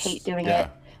Carnival. I hate doing it.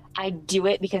 I do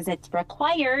it because it's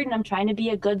required, and I'm trying to be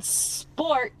a good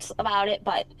sport about it,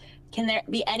 but can there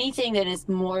be anything that is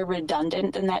more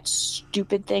redundant than that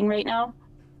stupid thing right now?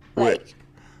 Wait.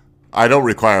 I don't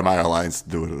require my alliance to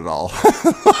do it at all.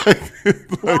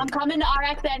 Well, I'm coming to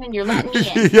RXN and you're letting me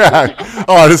in. Yeah,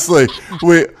 honestly,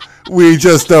 we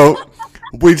just don't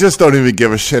even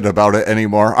give a shit about it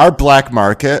anymore. Our black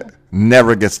market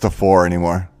never gets to 4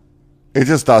 anymore. It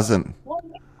just doesn't. What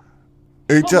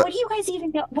do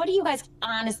you guys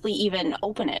honestly even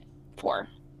open it for?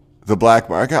 The black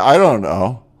market? I don't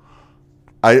know.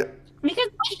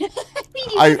 Because you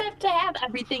just have to have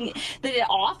everything that it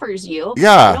offers you.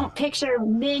 Yeah. I don't picture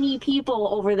many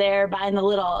people over there buying the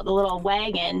little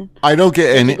wagon. I don't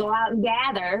get any. Go out and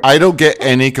gather. I don't get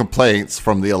any complaints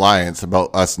from the Alliance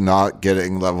about us not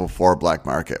getting level 4 black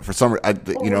market for some.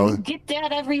 You get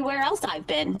that everywhere else I've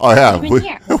been. Oh yeah, Even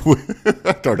here.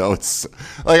 I don't know. It's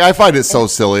like I find it so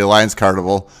silly. Alliance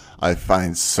Carnival, I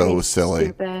find so silly.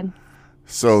 Stupid.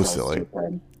 So silly.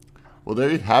 Stupid. Well,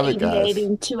 there you have it, guys.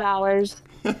 Maybe 2 hours.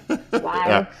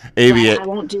 Why? Yeah. I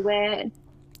won't do it.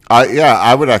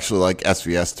 I would actually like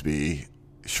SVS to be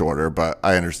shorter, but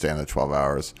I understand the 12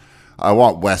 hours. I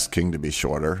want West King to be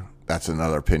shorter. That's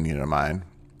another opinion of mine.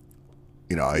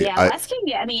 West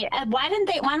King. I mean, why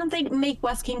don't they make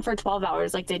West King for 12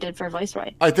 hours like they did for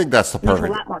Viceroy? I think that's the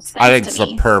perfect. A lot more sense I think to it's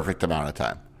me. the perfect amount of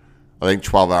time. I think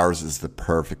 12 hours is the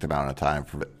perfect amount of time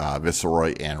for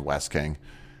Viceroy and West King.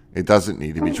 It doesn't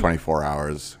need to be 24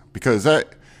 hours because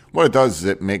what it does is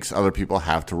it makes other people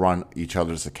have to run each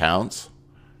other's accounts.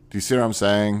 Do you see what I'm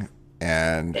saying?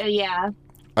 And yeah.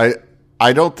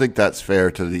 I don't think that's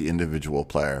fair to the individual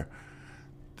player.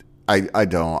 I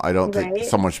don't think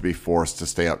someone should be forced to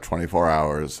stay up 24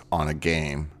 hours on a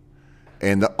game.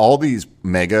 And all these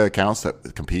mega accounts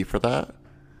that compete for that,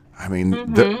 I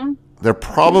mean, they're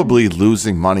probably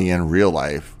losing money in real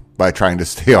life by trying to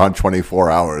stay on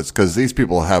 24 hours because these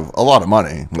people have a lot of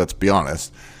money. Let's be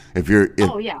honest. They're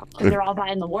all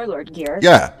buying the Warlord gear.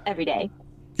 Yeah, every day.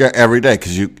 Yeah, every day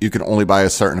because you can only buy a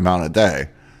certain amount a day,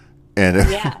 and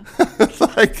it's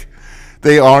like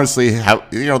they honestly have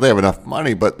they have enough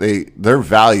money, but their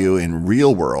value in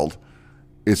real world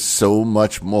is so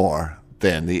much more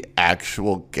than the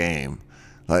actual game.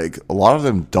 Like a lot of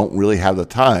them don't really have the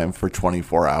time for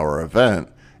 24-hour event.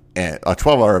 And a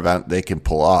 12-hour event they can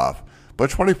pull off,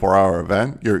 but a 24-hour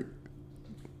event,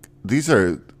 these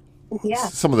are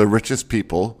some of the richest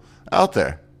people out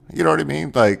there. You know what I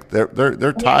mean? Like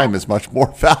their time is much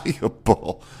more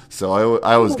valuable. So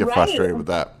I always get frustrated with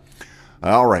that.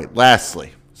 All right.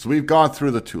 Lastly, so we've gone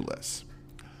through the 2 lists.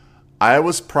 I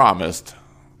was promised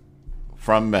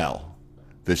from Mel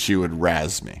that she would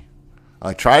razz me.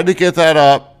 I tried to get that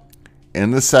up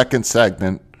in the second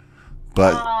segment.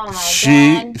 But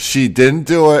she didn't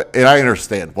do it, and I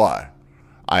understand why.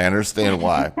 When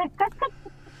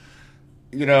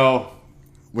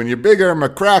you're Big Ern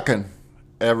McCracken,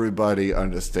 everybody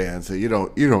understands that you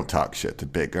don't talk shit to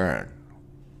Big Ern.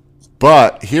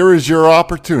 But here is your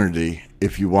opportunity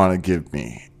if you want to give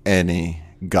me any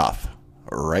guff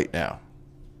right now.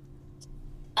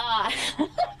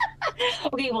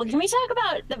 Okay, well, can we talk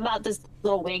about this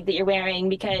little wig that you're wearing?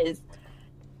 Because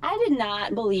I did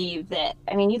not believe that.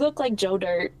 I mean, you look like Joe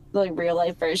Dirt, like real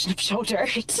life version of Joe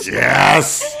Dirt.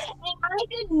 Yes. I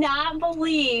did not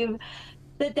believe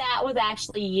that was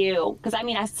actually you. Because I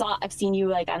mean, I've seen you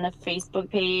like on the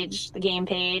Facebook page, the game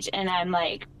page, and I'm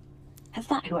like, that's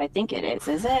not who I think it is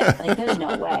it? Like, there's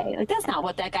no way. Like, that's not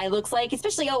what that guy looks like.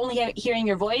 Especially only hearing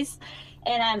your voice,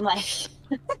 and I'm like,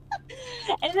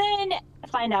 and then I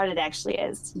find out it actually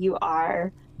is. You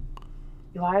are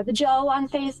the Joe on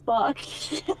Facebook.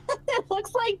 It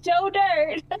looks like Joe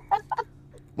Dirt.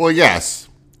 Well, yes.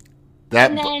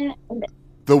 The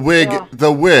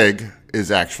wig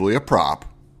is actually a prop.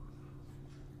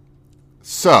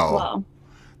 So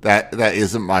that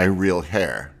isn't my real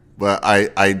hair. But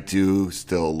I do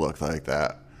still look like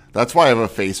that. That's why I have a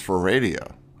face for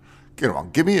radio. Get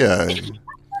on, give me a.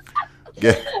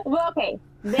 Get. Well, okay.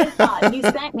 This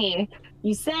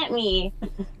you sent me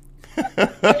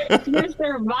your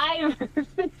Survivor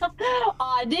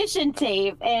audition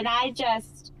tape, and I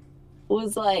just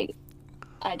was like,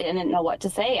 I didn't know what to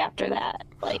say after that.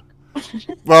 Like,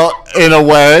 well, in a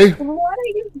way. What are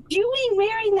you doing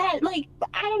wearing that? Like,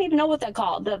 I don't even know what they're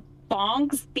called. The thong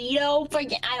speedo?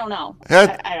 I don't know.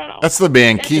 I don't know. That's the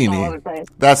mankini.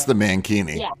 That's the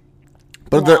mankini. Yeah.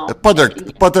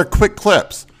 But they're quick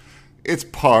clips. It's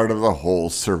part of the whole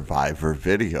Survivor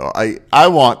video. I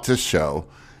want to show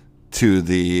to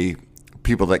the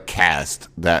people that cast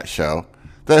that show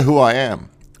that who I am.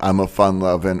 I'm a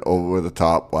fun-loving,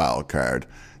 over-the-top wild card.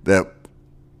 That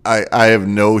I have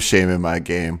no shame in my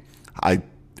game. I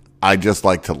just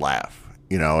like to laugh,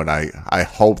 and I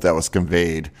hope that was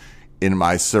conveyed in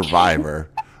my Survivor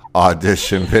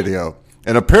audition video.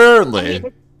 And apparently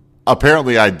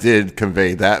I did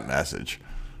convey that message.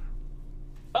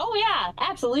 Oh, yeah,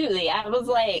 absolutely. I was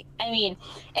like, if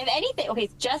anything, okay,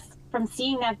 just from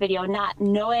seeing that video, not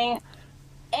knowing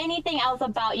anything else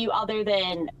about you other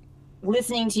than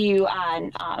listening to you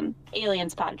on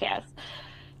Aliens podcast,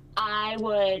 I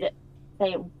would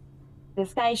say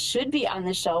this guy should be on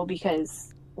the show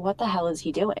because what the hell is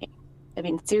he doing?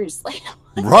 Seriously.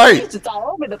 Right. It's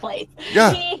all over the place.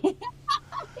 Yeah. He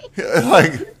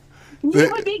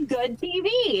would be good TV.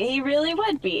 He really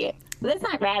would be. But that's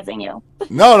not razzing you.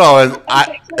 No,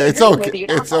 it's okay.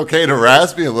 It's okay to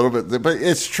razz me a little bit, but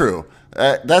it's true.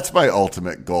 That's my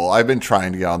ultimate goal. I've been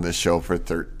trying to get on this show for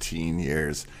 13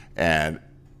 years, and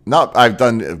I've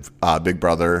done Big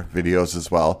Brother videos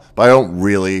as well, but I don't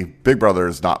really. Big Brother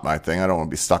is not my thing. I don't want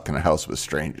to be stuck in a house with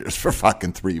strangers for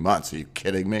fucking 3 months. Are you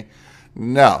kidding me?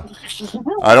 No,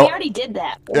 I don't. We already did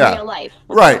that in real life.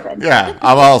 Right? Yeah,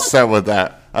 I'm all set with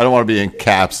that. I don't want to be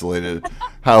encapsulated.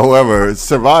 However,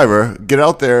 Survivor, get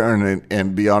out there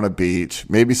and be on a beach,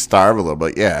 maybe starve a little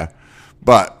bit, yeah,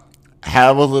 but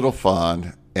have a little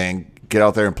fun and get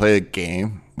out there and play a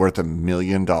game worth $1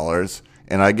 million.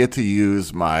 And I get to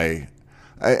use I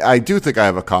do think I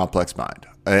have a complex mind.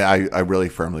 I really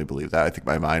firmly believe that. I think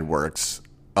my mind works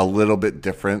a little bit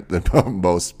different than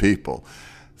most people.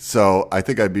 So I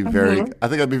think I'd be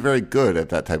very good at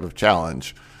that type of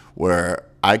challenge where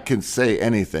I can say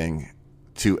anything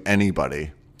to anybody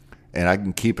and I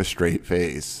can keep a straight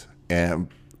face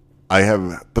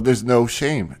but there's no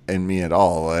shame in me at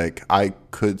all. Like I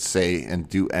could say and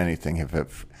do anything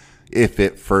if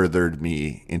it furthered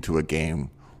me into a game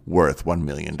worth $1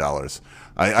 million.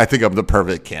 I think I'm the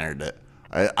perfect candidate.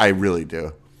 I really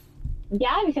do.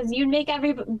 Yeah, because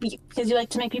because you like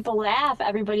to make people laugh.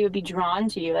 Everybody would be drawn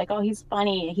to you. Like, oh, he's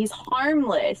funny. He's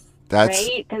harmless,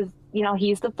 right? Because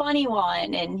he's the funny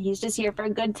one, and he's just here for a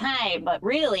good time. But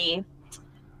really,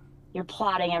 you're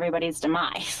plotting everybody's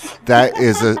demise. That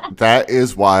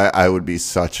is why I would be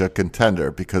such a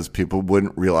contender, because people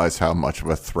wouldn't realize how much of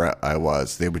a threat I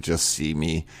was. They would just see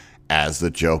me as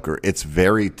the Joker. It's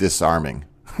very disarming.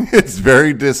 It's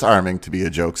very disarming to be a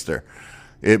jokester.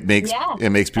 It makes people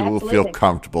absolutely feel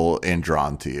comfortable and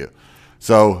drawn to you.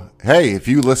 So, hey, if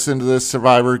you listen to this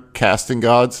Survivor casting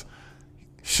gods,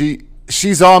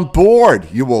 she's on board,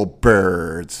 you old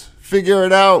birds. Figure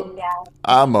it out. Yeah.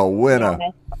 I'm a winner.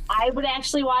 Yeah. I would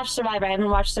actually watch Survivor. I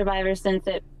haven't watched Survivor since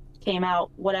it came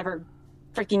out, whatever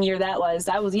freaking year that was.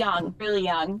 I was young, really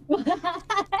young.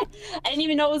 I didn't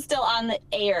even know it was still on the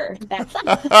air.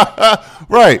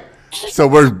 Right. So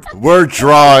we're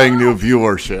drawing new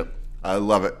viewership. I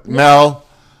love it. Yeah. Mel,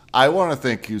 I want to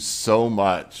thank you so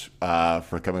much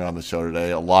for coming on the show today.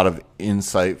 A lot of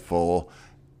insightful,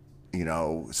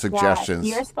 suggestions.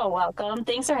 Yeah, you're so welcome.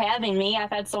 Thanks for having me. I've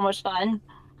had so much fun.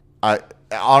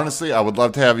 Honestly, I would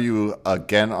love to have you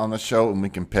again on the show, and we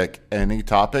can pick any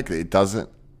topic.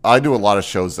 I do a lot of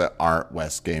shows that aren't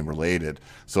West Game related.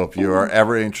 So if you are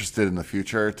ever interested in the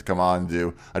future to come on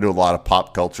and I do a lot of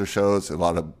pop culture shows, a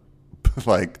lot of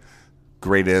like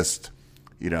greatest,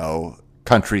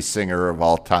 country singer of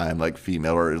all time, like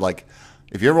female, or like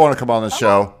if you ever want to come on the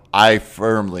show, I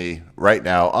firmly right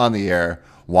now on the air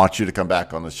want you to come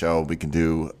back on the show. We can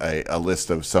do a list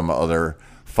of some other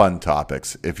fun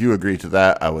topics. If you agree to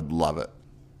that, I would love it.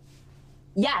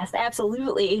 Yes,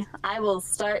 absolutely. I will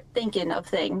start thinking of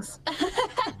things.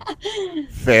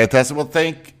 Fantastic. Well,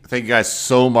 thank you guys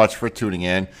so much for tuning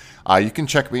in. You can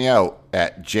check me out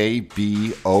at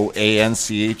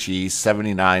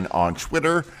JBOANCHE79 on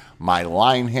Twitter. My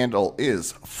line handle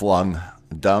is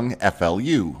FlungDung,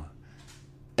 FLUNGDUNG.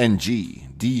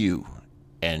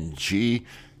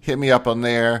 Hit me up on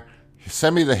there.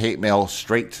 send me the hate mail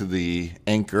straight to the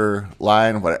Anchor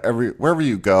line, wherever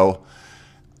you go.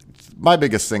 My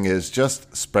biggest thing is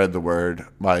just spread the word.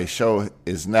 My show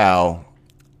is now,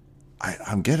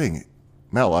 I'm getting,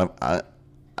 Mel,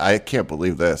 I can't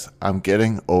believe this. I'm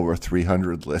getting over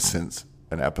 300 listens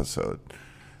an episode.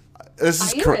 This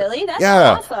is Are you really? That's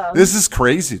awesome. This is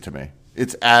crazy to me.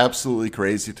 It's absolutely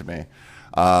crazy to me.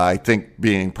 I think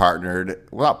being partnered,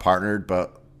 well, not partnered,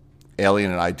 but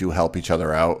Alien and I do help each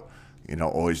other out. You know,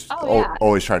 always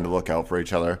trying to look out for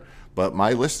each other. But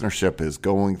my listenership is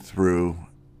going through,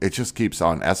 it just keeps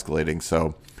on escalating.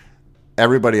 So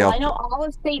everybody else. I know all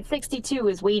of State 62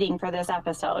 is waiting for this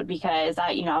episode because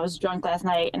I was drunk last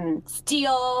night and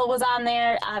Steele was on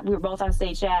there. We were both on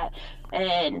stage chat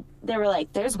and they were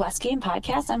like, there's West Game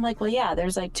podcast. I'm like, well, yeah,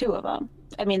 there's like 2 of them.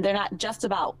 I mean, they're not just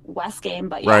about West Game,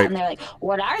 but yeah, right. And they're like,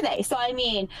 what are they? So, I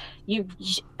mean,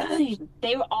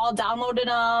 they were all downloaded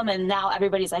them and now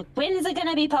everybody's like, when is it going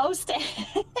to be posted?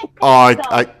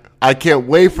 I can't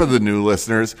wait for the new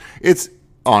listeners. It's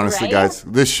honestly, right? Guys,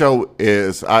 this show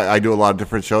is, I do a lot of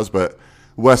different shows, but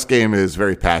West Game is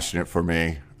very passionate for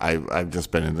me. I've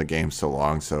just been in the game so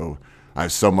long, so I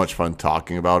have so much fun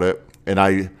talking about it. And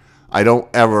I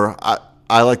don't ever,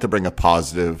 I like to bring a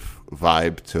positive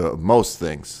vibe to most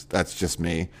things. That's just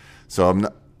me. So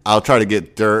I'll try to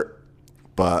get dirt,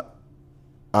 but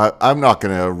I'm not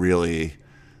going to really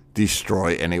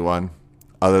destroy anyone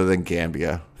other than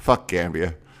Gambia. Fuck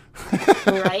Gambia.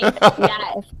 Right?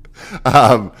 Yes.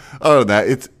 Other than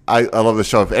that, I love the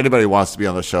show. If anybody wants to be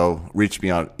on the show, reach me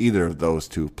on either of those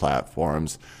 2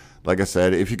 platforms. Like I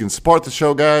said, if you can support the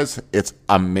show, guys, it's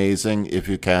amazing. If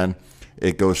you can,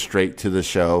 it goes straight to the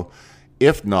show.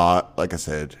 If not, like I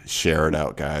said, share it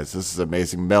out, guys. This is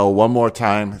amazing. Mel, one more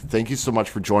time, thank you so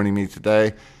much for joining me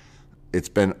today. It's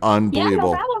been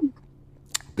unbelievable.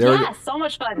 Yeah, no problem. So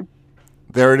much fun.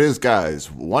 There it is, guys.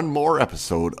 One more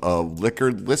episode of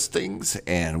Liquored Listings,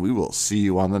 and we will see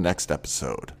you on the next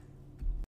episode.